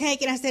want to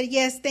take it? I said,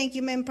 yes, thank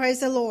you, ma'am.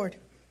 Praise the Lord.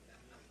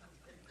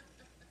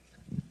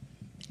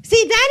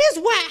 See, that is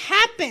what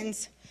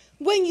happens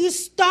when you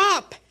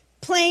stop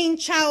playing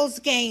child's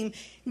games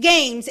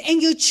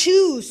and you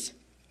choose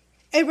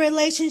a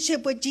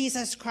relationship with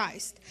Jesus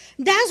Christ.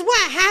 That's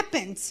what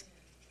happens.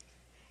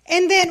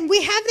 And then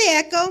we have the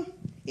echo,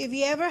 If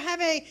you ever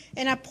have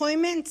an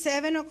appointment,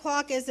 7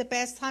 o'clock is the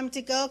best time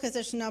to go because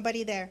there's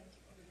nobody there.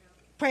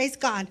 Praise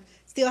God.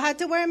 Still have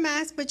to wear a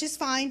mask, which is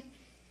fine.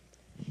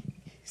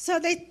 So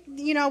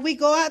we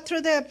go out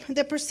through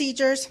the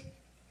procedures,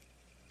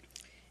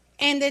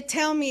 and they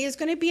tell me it's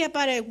going to be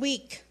about a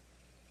week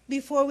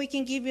before we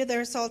can give you the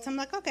results. I'm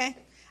like, okay,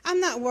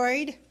 I'm not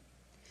worried.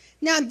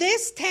 Now,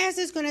 this test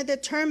is going to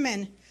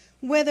determine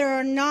whether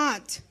or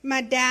not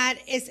my dad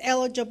is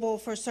eligible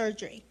for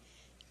surgery.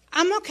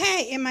 I'm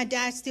okay, and my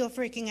dad's still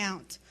freaking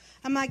out.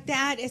 I'm like,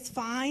 Dad, it's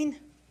fine.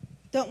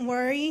 Don't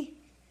worry.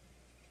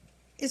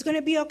 It's going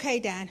to be okay,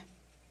 Dad.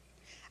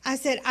 I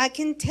said, I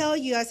can tell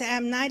you, I said,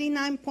 I'm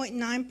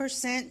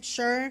 99.9%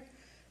 sure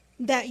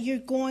that you're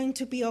going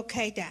to be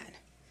okay, Dad.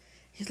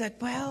 He's like,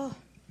 well,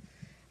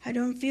 I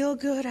don't feel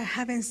good. I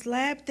haven't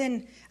slept.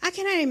 And I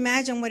cannot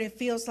imagine what it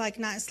feels like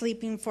not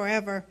sleeping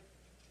forever.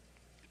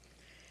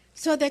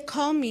 So they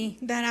called me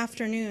that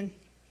afternoon.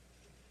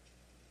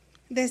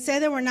 They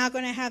said they were not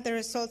going to have the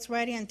results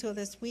ready until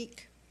this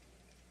week.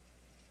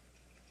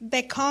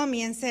 They called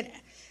me and said,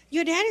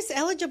 your dad is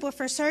eligible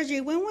for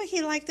surgery. When would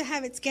he like to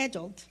have it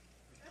scheduled?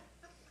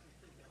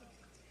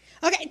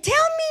 Okay,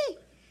 tell me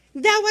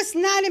that was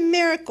not a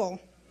miracle.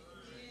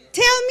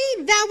 Tell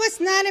me that was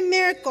not a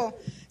miracle.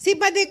 See,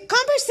 but the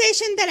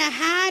conversation that I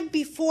had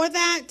before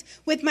that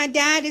with my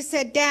dad, he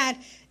said, Dad,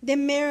 the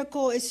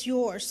miracle is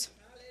yours.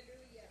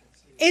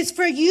 It's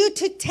for you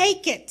to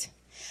take it.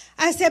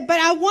 I said, but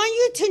I want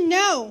you to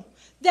know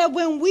that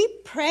when we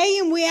pray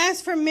and we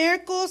ask for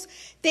miracles,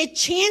 the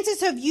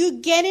chances of you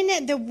getting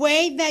it the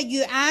way that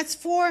you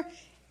asked for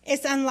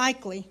is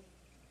unlikely.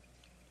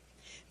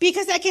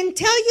 Because I can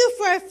tell you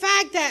for a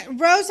fact that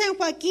Rose and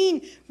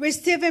Joaquin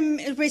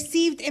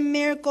received a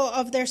miracle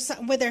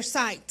with their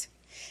sight.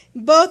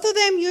 Both of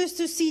them used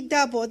to see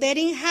double.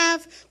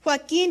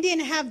 Joaquin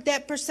didn't have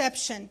depth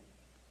perception.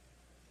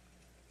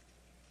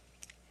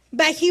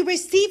 But he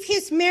received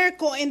his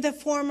miracle in the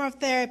form of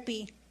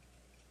therapy.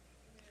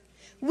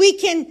 We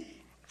can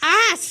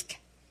ask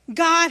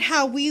God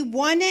how we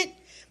want it,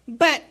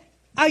 but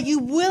are you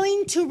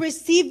willing to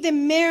receive the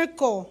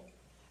miracle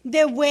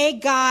the way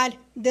God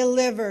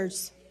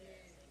delivers?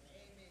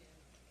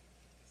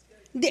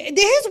 This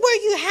is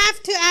where you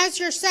have to ask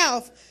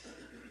yourself,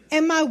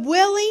 am I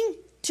willing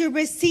to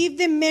receive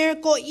the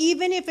miracle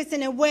even if it's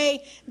in a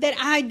way that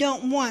I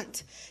don't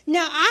want?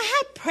 Now,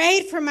 I had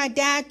prayed for my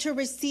dad to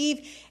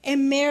receive a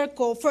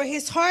miracle, for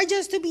his heart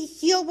just to be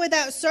healed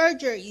without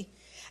surgery.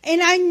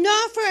 And I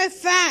know for a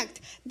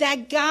fact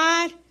that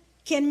God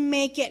can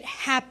make it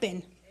happen.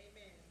 Amen.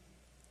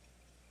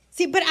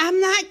 See, but I'm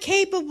not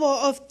capable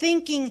of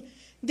thinking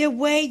the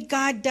way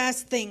God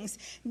does things.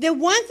 The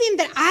one thing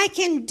that I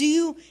can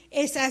do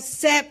is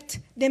accept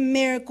the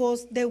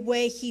miracles the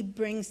way he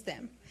brings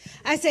them.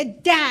 I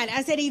said, Dad,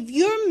 if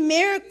your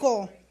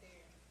miracle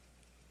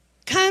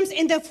comes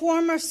in the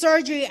form of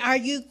surgery, are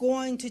you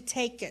going to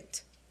take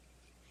it?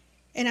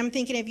 And I'm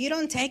thinking, if you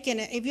don't take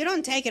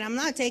it, I'm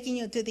not taking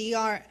you to the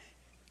ER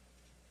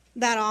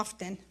that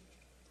often.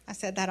 I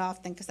said that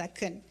often because I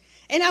couldn't.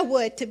 And I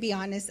would, to be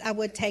honest, I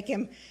would take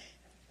him.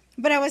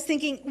 But I was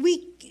thinking,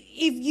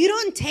 if you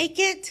don't take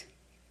it,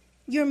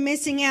 you're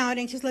missing out.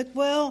 And he's like,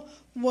 well,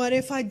 what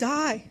if I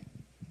die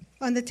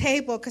on the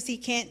table? Because he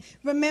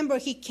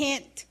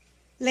can't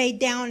lay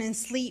down and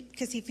sleep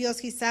because he feels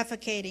he's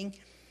suffocating.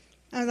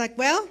 I was like,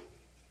 well,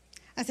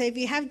 I said, if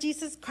you have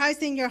Jesus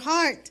Christ in your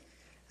heart,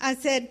 I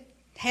said,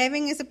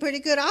 heaven is a pretty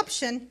good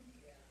option.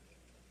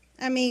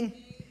 I mean,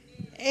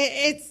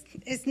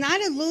 it's not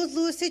a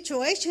lose-lose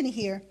situation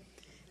here.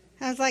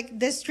 I was like,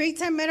 the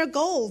streets are made of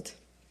gold.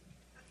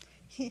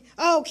 He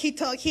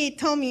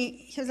told me,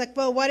 he was like,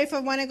 well, what if I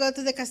want to go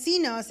to the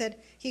casino? I said,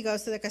 he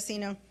goes to the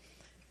casino.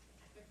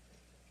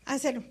 I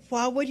said,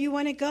 why would you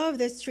want to go if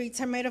the streets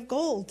are made of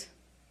gold?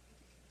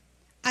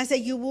 I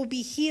said, you will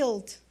be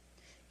healed.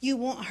 You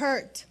won't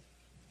hurt.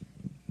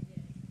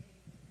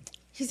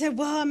 He said,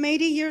 well, I'm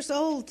 80 years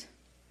old.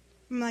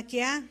 I'm like,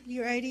 yeah,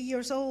 you're 80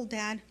 years old,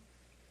 Dad.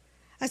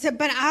 I said,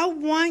 but I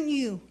want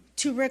you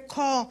to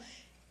recall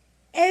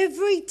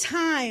every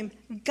time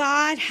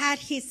God had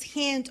his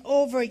hand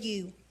over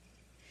you.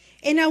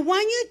 And I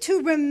want you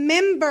to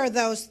remember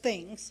those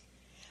things.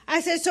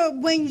 I said, so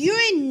when you're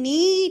in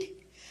need,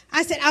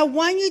 I said, I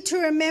want you to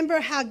remember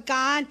how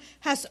God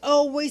has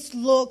always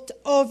looked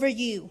over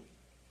you.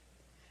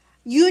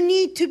 You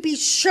need to be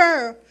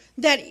sure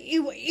that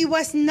it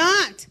was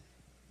not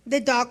the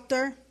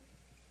doctor.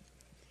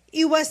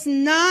 It was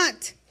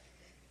not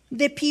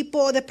the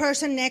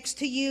person next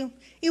to you.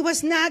 It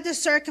was not the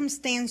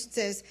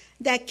circumstances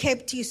that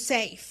kept you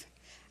safe.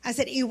 I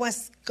said, it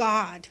was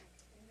God.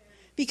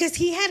 Because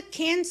he had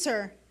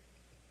cancer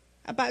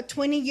about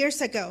 20 years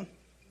ago.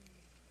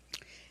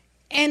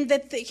 And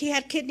he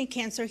had kidney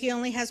cancer. He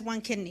only has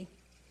one kidney.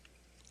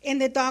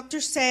 And the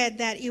doctor said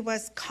that it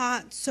was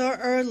caught so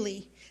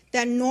early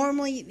that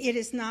normally it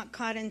is not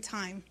caught in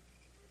time.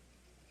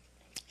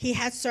 He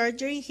had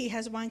surgery. He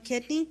has one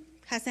kidney.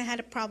 Hasn't had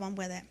a problem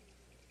with it.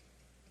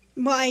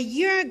 Well, a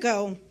year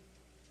ago,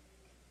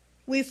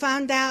 we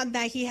found out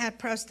that he had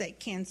prostate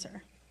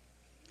cancer.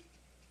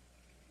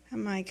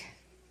 I'm like,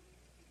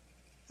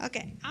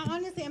 okay.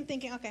 Honestly, I'm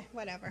thinking, okay,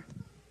 whatever.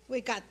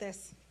 We got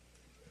this.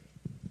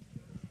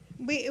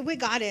 We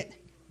got it.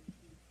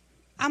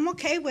 I'm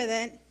okay with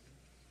it.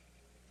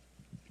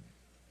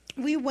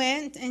 We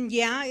went, and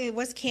yeah, it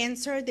was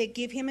cancer. They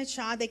gave him a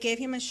shot. They gave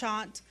him a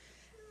shot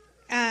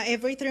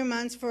every 3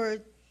 months for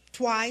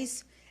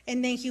twice.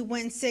 And then he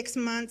went 6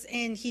 months,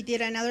 and he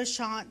did another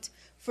shot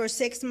for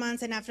 6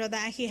 months. And after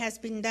that, he has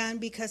been done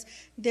because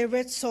the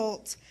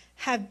results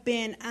have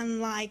been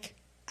unlike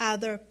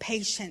other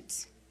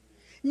patients.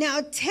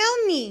 Now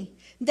tell me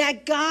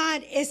that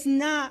God is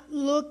not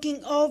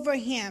looking over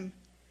him.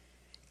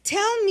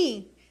 Tell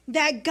me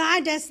that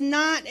God does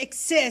not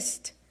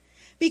exist.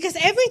 Because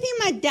everything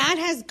my dad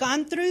has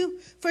gone through,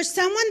 for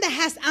someone that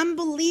has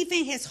unbelief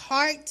in his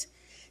heart,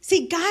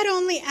 see, God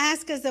only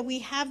asks us that we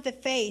have the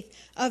faith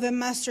of a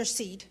mustard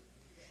seed.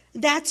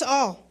 That's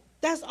all.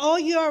 That's all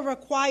you are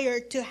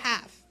required to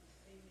have.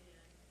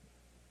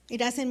 It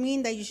doesn't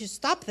mean that you should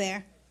stop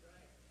there.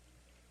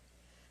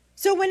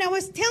 So when I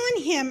was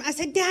telling him, I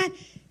said, Dad,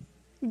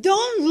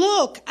 don't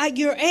look at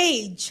your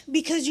age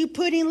because you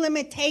put in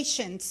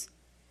limitations.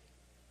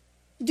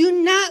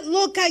 Do not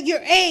look at your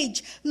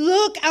age.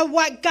 Look at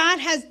what God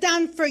has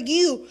done for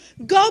you.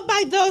 Go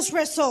by those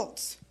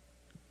results.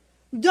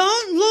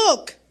 Don't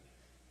look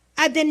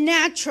at the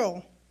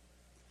natural.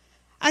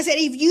 I said,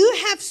 if you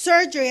have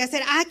surgery, I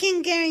said, I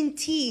can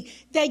guarantee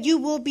that you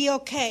will be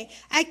okay.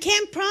 I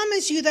can't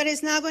promise you that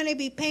it's not going to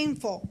be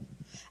painful.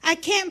 I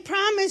can't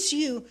promise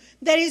you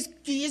that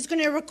it's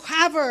going to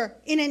recover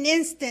in an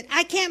instant.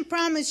 I can't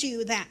promise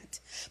you that.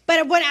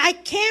 But what I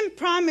can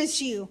promise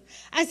you,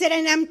 I said,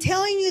 and I'm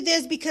telling you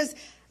this because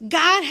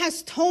God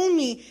has told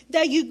me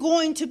that you're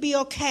going to be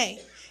okay.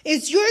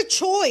 It's your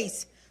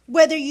choice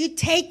whether you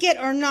take it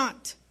or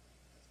not.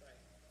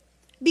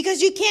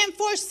 Because you can't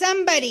force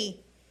somebody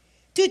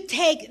to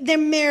take the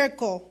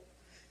miracle.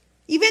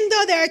 Even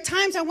though there are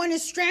times I want to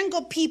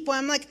strangle people,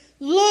 I'm like,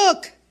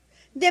 look,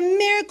 the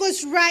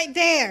miracle's right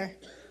there.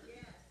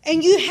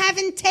 And you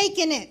haven't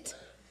taken it.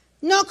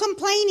 No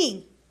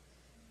complaining.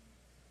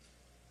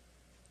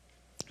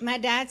 My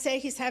dad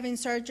said he's having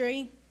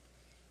surgery.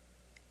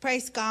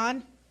 Praise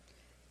God.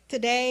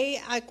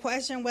 Today, I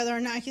question whether or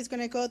not he's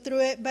going to go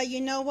through it. But you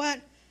know what?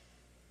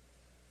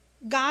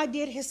 God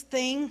did his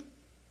thing.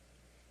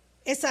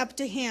 It's up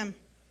to him.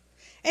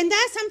 And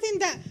that's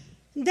something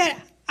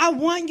that I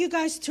want you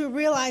guys to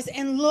realize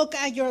and look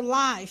at your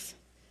life.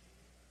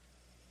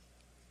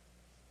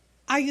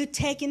 Are you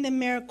taking the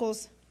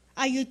miracles?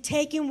 Are you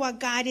taking what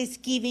God is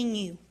giving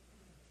you?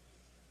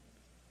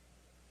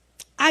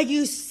 Are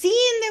you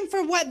seeing them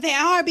for what they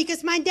are?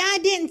 Because my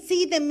dad didn't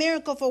see the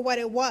miracle for what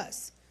it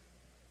was.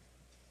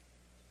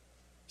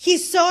 He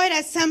saw it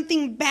as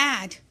something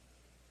bad.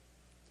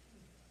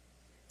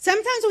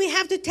 Sometimes we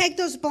have to take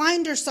those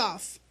blinders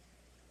off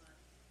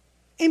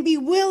and be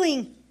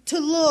willing to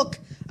look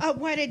at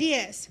what it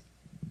is.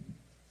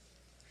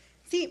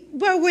 See,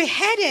 where we're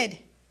headed,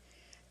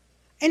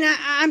 and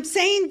I'm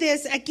saying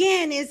this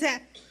again, is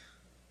that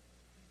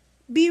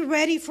be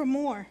ready for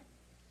more.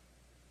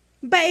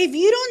 But if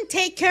you don't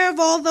take care of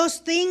all those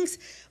things,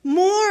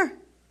 more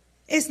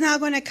is not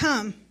going to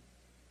come.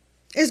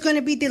 It's going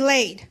to be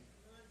delayed.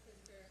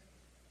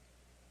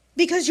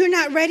 Because you're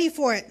not ready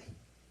for it.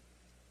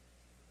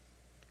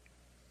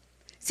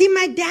 See,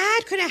 my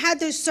dad could have had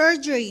this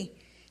surgery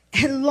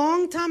a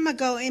long time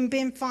ago and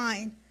been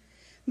fine.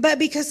 But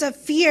because of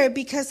fear,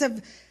 because of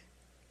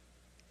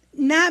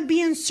not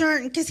being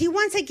certain, because he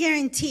wants a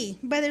guarantee,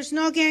 but there's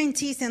no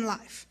guarantees in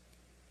life.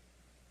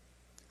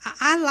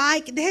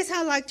 This is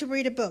how I like to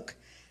read a book.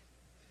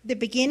 The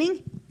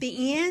beginning,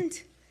 the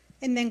end,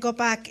 and then go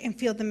back and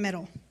feel the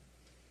middle.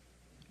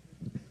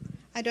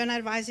 I don't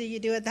advise you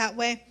do it that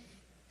way.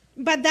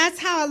 But that's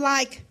how I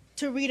like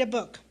to read a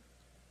book.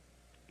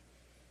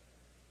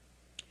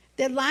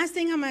 The last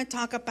thing I'm going to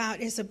talk about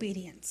is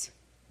obedience.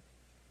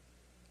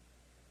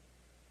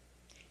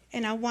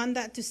 And I want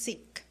that to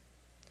sink.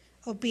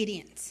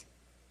 Obedience.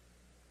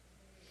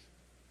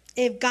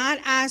 If God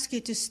asks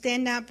you to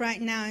stand up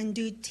right now and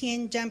do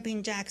 10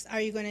 jumping jacks, are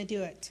you going to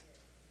do it?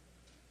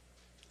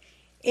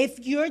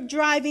 If you're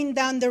driving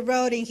down the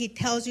road and he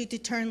tells you to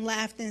turn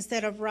left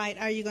instead of right,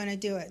 are you going to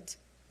do it?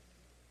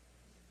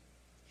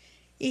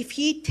 If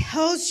he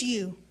tells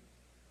you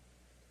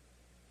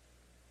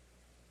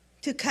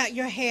to cut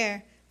your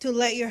hair, to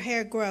let your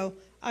hair grow,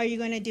 are you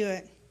going to do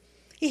it?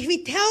 If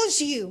he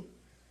tells you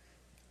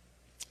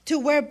to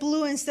wear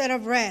blue instead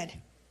of red,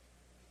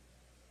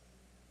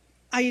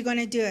 are you going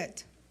to do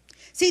it?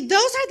 See,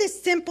 those are the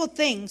simple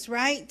things,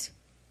 right?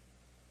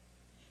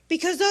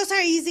 Because those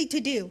are easy to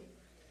do.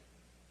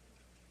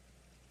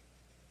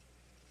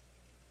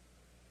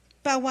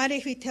 But what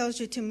if he tells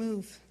you to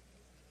move?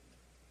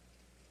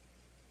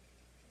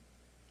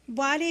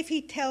 What if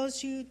he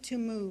tells you to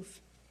move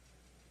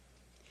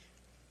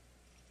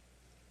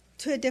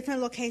to a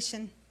different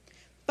location?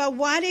 But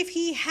what if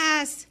he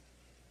has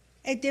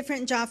a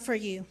different job for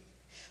you?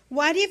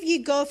 What if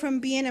you go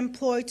from being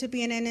employed to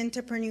being an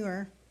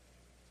entrepreneur?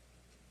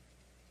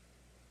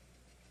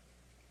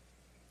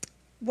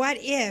 What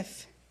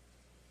if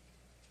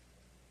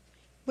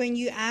when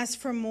you ask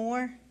for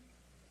more,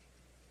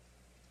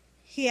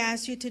 he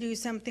asks you to do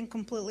something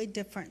completely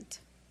different?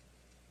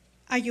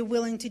 Are you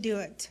willing to do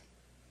it?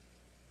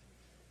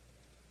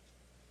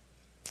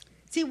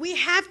 See, we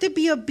have to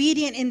be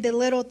obedient in the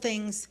little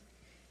things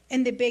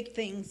and the big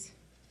things.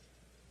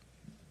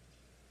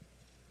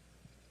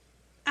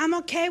 I'm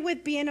okay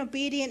with being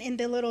obedient in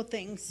the little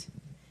things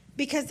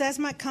because that's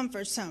my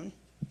comfort zone.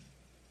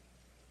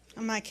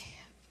 I'm like,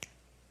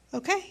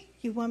 okay,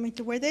 you want me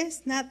to wear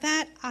this? Not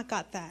that? I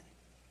got that.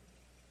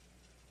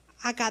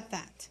 I got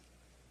that.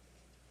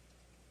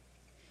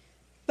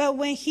 But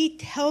when he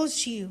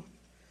tells you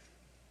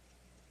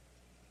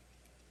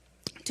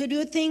to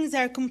do things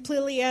that are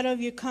completely out of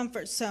your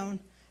comfort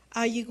zone,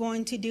 are you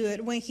going to do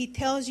it? When he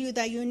tells you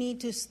that you need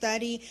to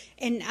study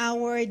an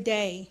hour a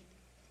day,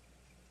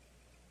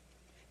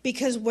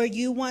 because where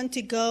you want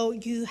to go,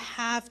 you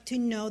have to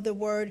know the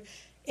word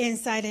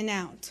inside and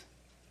out.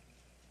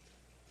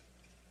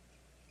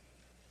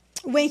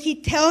 When he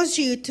tells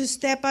you to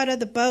step out of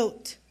the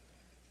boat,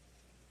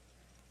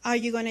 are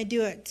you going to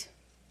do it?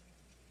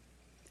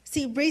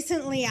 See,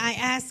 recently I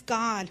asked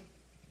God,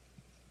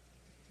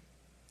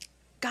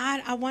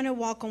 I want to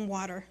walk on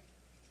water.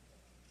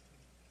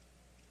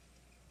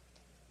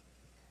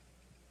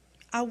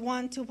 I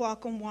want to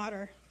walk on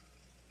water.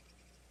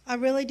 I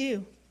really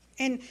do.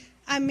 And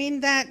I mean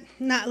that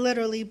not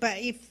literally, but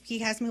if he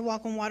has me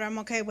walk on water, I'm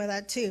okay with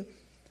that too.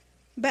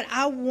 But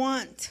I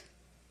want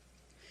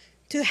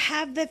to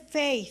have the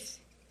faith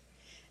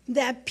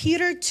that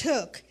Peter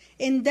took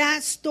in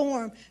that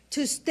storm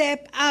to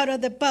step out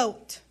of the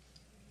boat.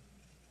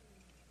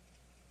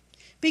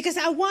 Because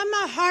I want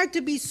my heart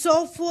to be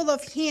so full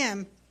of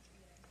him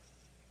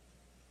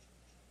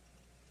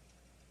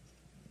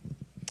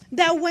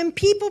that when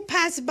people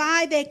pass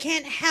by, they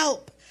can't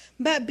help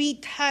but be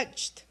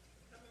touched.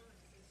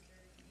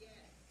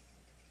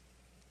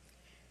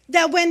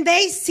 That when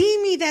they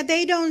see me, that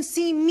they don't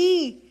see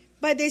me,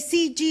 but they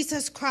see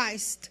Jesus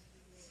Christ.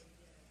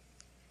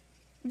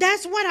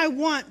 That's what I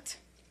want.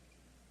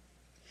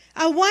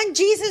 I want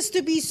Jesus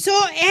to be so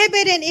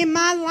evident in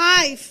my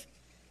life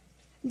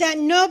that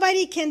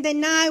nobody can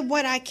deny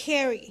what I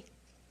carry.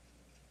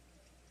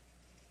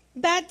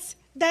 That's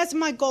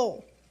my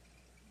goal.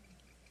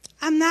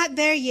 I'm not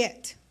there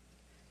yet.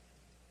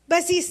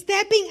 But see,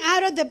 stepping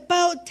out of the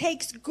boat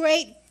takes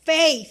great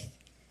faith.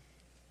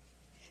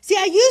 See,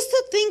 I used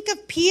to think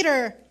of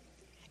Peter,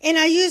 and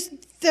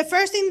the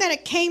first thing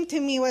that came to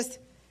me was,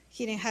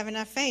 he didn't have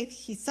enough faith.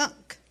 He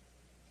sunk.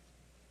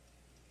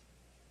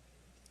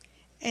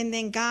 And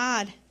then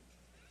God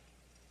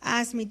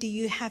asked me, do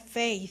you have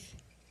faith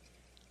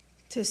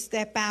to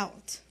step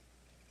out?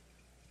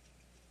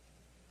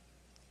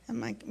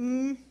 I'm like,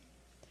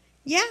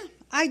 yeah,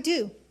 I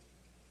do.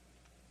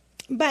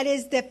 But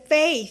is the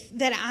faith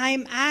that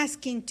I'm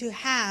asking to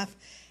have,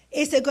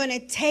 is it going to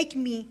take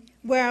me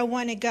where I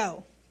want to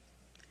go?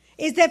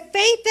 Is the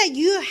faith that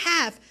you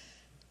have,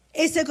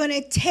 is it going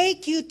to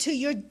take you to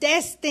your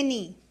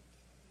destiny?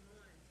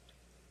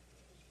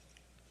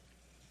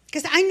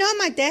 Because I know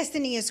my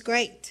destiny is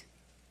great.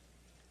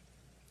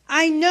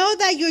 I know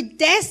that your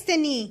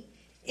destiny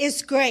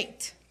is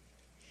great.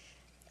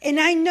 And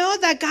I know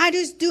that God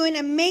is doing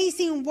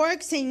amazing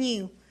works in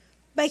you,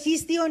 but he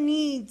still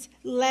needs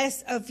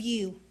less of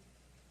you.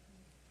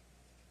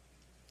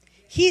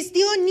 He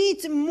still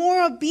needs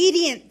more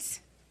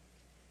obedience.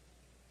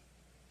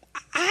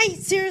 I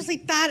seriously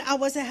thought I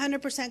was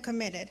 100%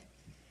 committed,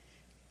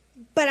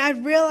 but I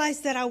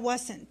realized that I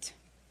wasn't.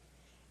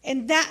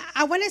 And that,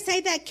 I want to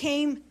say that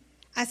came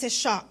as a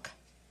shock.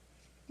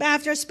 But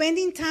after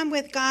spending time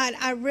with God,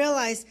 I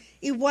realized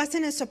it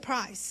wasn't a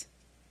surprise.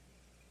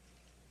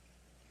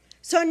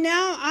 So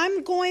now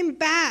I'm going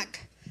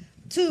back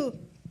to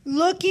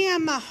looking at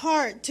my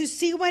heart to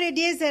see what it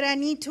is that I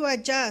need to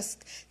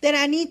adjust, that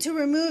I need to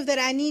remove, that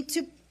I need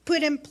to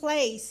put in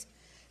place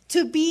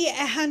to be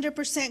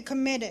 100%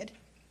 committed.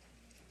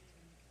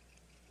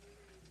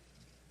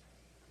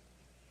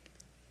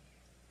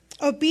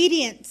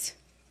 Obedience.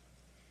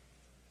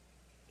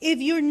 If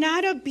you're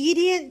not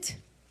obedient,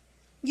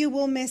 you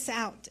will miss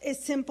out.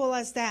 As simple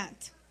as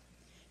that.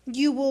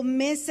 You will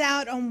miss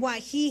out on what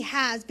he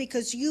has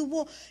because you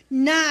will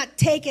not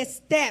take a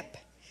step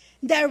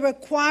that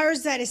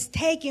requires that is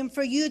taken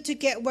for you to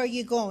get where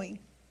you're going.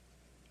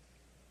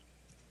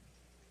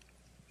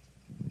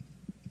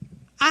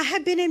 I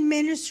have been in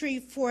ministry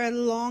for a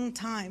long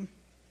time.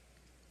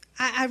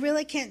 I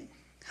really can't.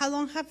 How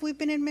long have we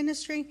been in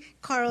ministry?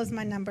 Carl is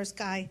my numbers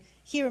guy.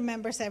 He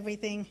remembers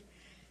everything.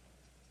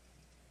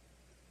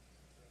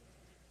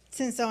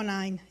 Since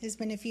 2009. It's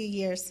been a few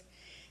years.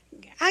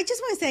 I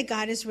just want to say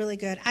God is really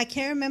good. I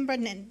can't remember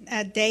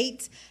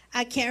dates.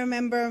 I can't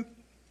remember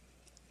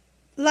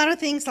a lot of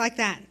things like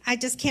that. I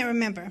just can't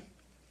remember.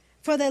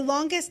 For the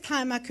longest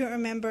time, I couldn't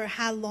remember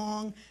how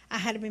long I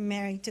had been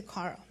married to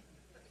Carl.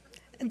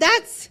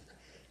 That's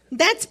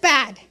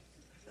bad.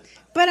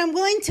 But I'm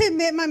willing to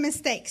admit my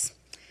mistakes.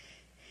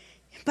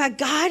 But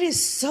God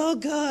is so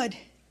good.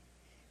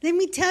 Let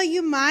me tell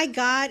you, my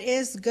God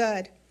is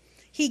good.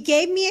 He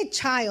gave me a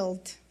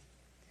child.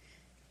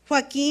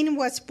 Joaquin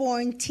was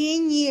born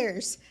 10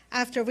 years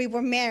after we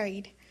were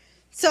married.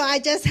 So I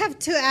just have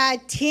to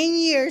add 10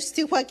 years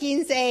to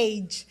Joaquin's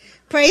age.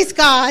 Praise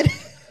God.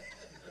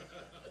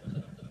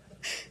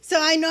 So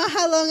I know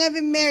how long I've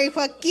been married.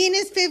 Joaquin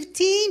is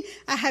 15.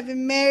 I have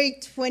been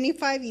married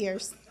 25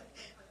 years.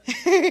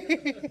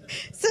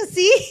 So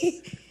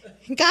see,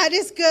 God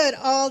is good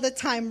all the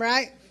time,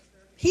 right?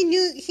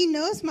 He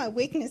knows my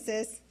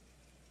weaknesses.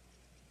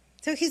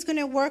 So he's going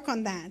to work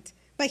on that.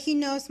 But he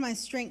knows my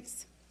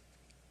strengths.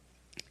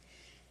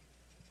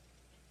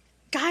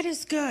 God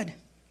is good.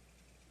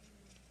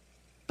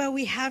 But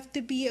we have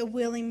to be a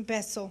willing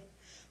vessel.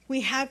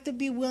 We have to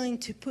be willing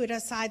to put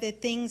aside the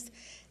things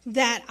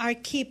that are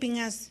keeping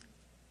us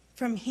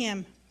from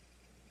him.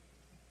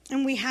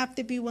 And we have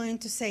to be willing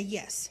to say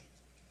yes.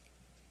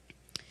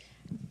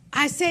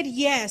 I said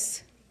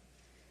yes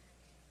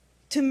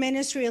to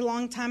ministry a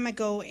long time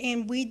ago,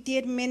 and we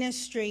did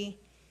ministry.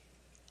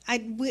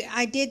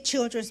 I did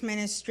children's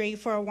ministry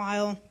for a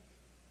while.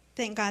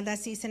 Thank God that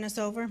season is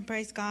over.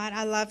 Praise God.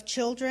 I love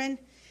children,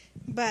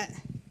 but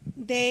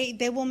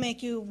they will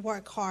make you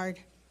work hard.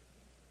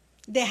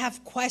 They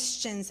have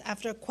questions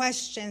after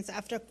questions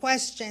after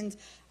questions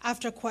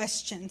after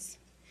questions.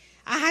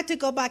 I had to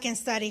go back and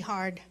study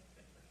hard.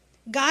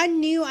 God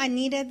knew I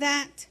needed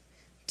that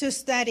to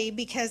study,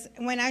 because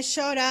when I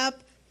showed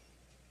up,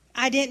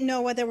 I didn't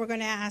know what they were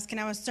going to ask, and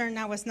I was certain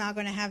I was not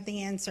going to have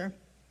the answer.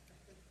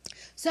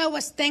 So I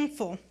was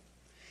thankful.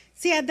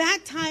 See, at that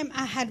time,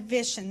 I had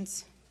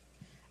visions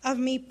of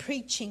me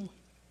preaching.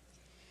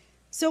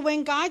 So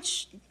when God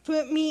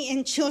put me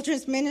in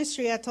children's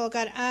ministry, I told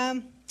God,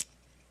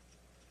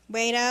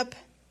 wait up,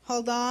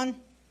 hold on.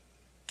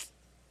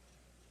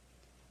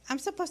 I'm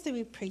supposed to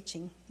be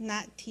preaching,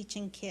 not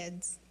teaching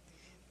kids.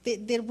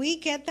 Did we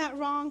get that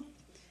wrong?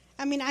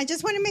 I mean, I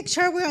just want to make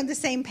sure we're on the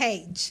same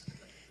page,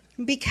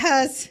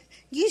 because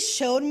you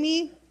showed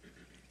me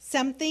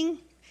something,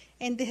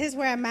 and this is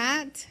where I'm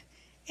at,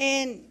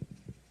 and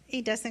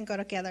it doesn't go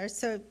together.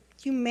 So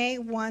you may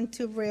want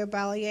to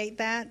reevaluate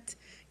that,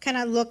 kind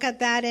of look at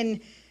that,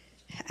 and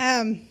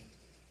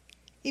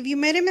if you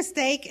made a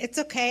mistake, it's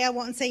okay. I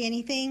won't say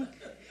anything.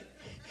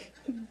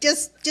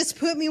 Just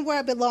put me where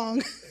I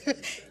belong.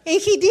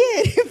 And he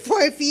did.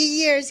 For a few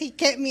years, he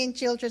kept me in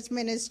children's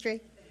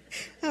ministry.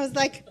 I was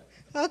like,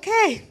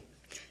 okay,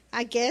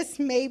 I guess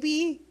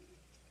maybe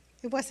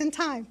it wasn't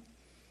time.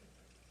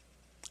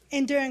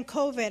 And during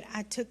COVID,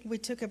 we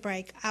took a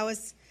break. I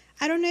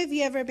don't know if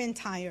you ever been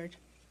tired.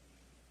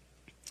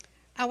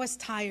 I was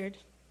tired.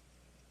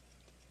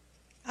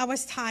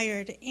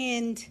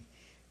 And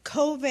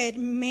COVID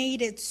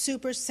made it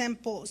super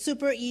simple,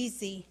 super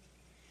easy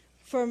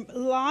for a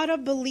lot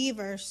of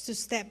believers to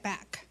step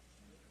back.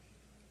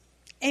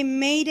 It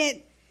made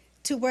it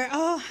to where,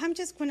 I'm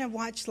just going to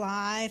watch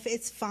live.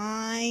 It's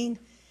fine.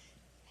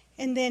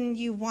 And then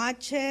you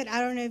watch it. I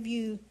don't know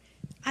if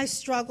I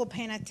struggle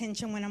paying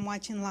attention when I'm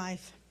watching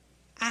live.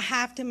 I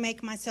have to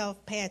make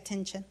myself pay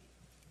attention.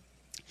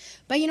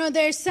 But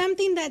there's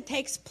something that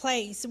takes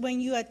place when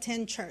you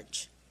attend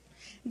church.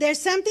 There's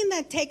something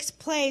that takes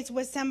place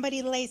when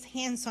somebody lays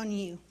hands on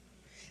you.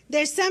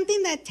 There's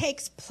something that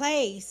takes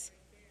place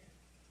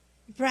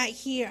right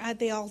here at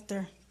the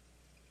altar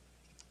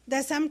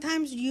that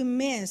sometimes you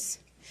miss.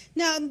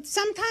 Now,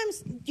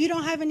 sometimes you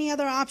don't have any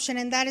other option,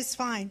 and that is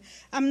fine.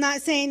 I'm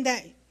not saying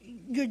that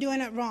you're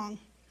doing it wrong.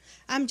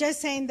 I'm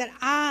just saying that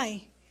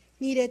I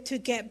needed to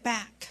get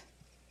back.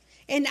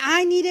 And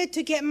I needed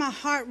to get my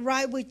heart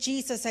right with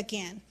Jesus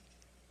again.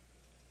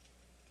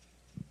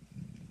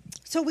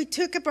 So we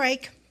took a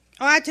break.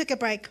 I took a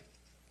break.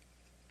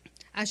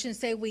 I shouldn't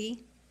say we,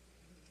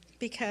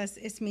 because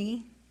it's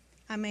me.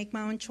 I make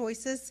my own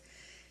choices.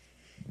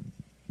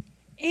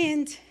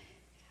 And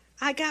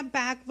I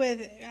got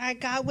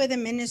with the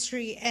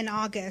ministry in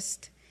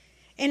August.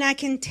 And I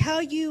can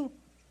tell you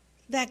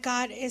that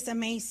God is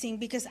amazing,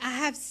 because I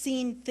have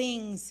seen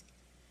things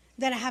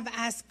that I have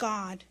asked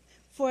God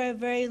for a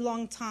very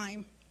long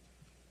time.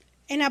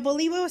 And I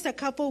believe it was a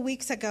couple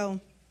weeks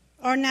ago,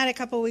 or not a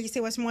couple weeks,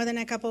 it was more than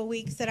a couple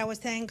weeks, that I was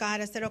telling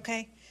God, I said,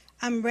 okay,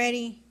 I'm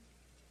ready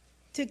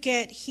to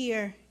get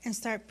here and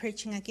start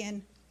preaching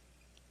again.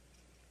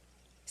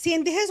 See,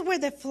 and this is where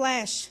the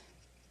flesh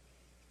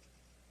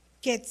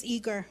gets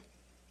eager,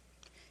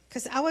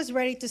 because I was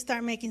ready to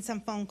start making some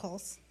phone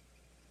calls.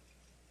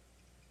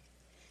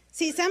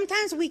 See,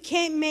 sometimes we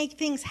can't make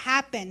things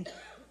happen,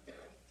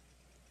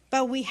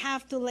 but we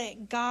have to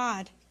let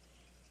God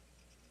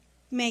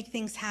make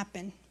things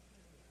happen.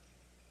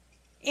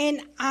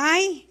 And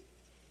I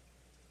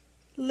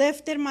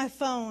lifted my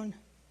phone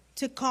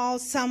to call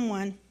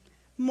someone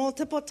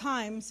multiple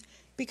times,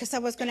 because I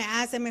was going to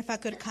ask them if I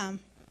could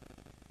come.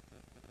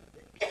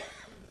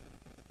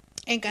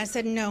 And God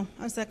said no.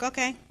 I was like,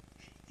 okay.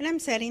 And I'm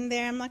sitting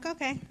there. I'm like,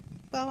 okay,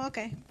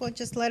 we'll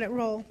just let it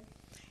roll.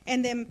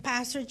 And then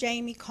Pastor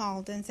Jamie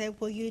called and said,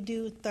 will you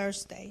do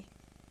Thursday?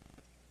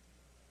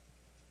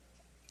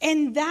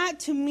 And that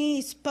to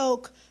me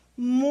spoke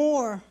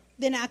more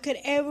than I could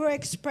ever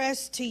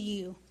express to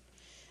you.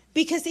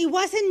 Because it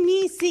wasn't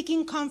me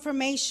seeking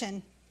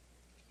confirmation.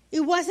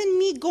 It wasn't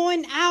me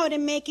going out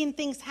and making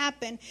things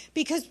happen,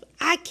 because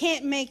I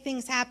can't make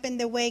things happen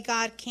the way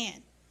God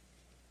can.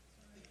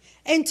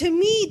 And to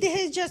me,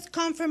 this is just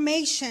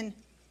confirmation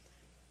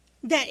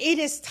that it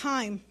is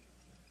time.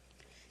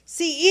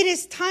 See, it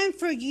is time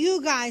for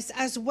you guys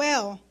as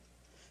well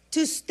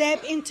to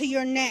step into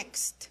your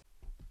next.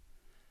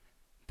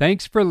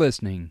 Thanks for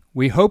listening.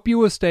 We hope you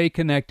will stay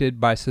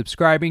connected by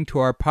subscribing to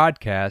our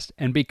podcast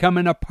and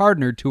becoming a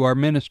partner to our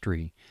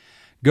ministry.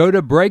 Go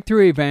to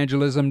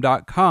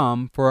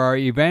breakthroughevangelism.com for our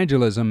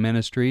evangelism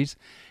ministries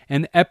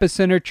and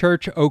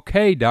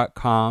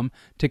epicenterchurchok.com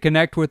to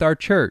connect with our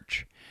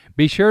church.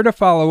 Be sure to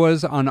follow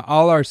us on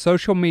all our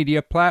social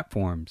media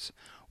platforms.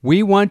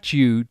 We want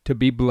you to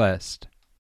be blessed.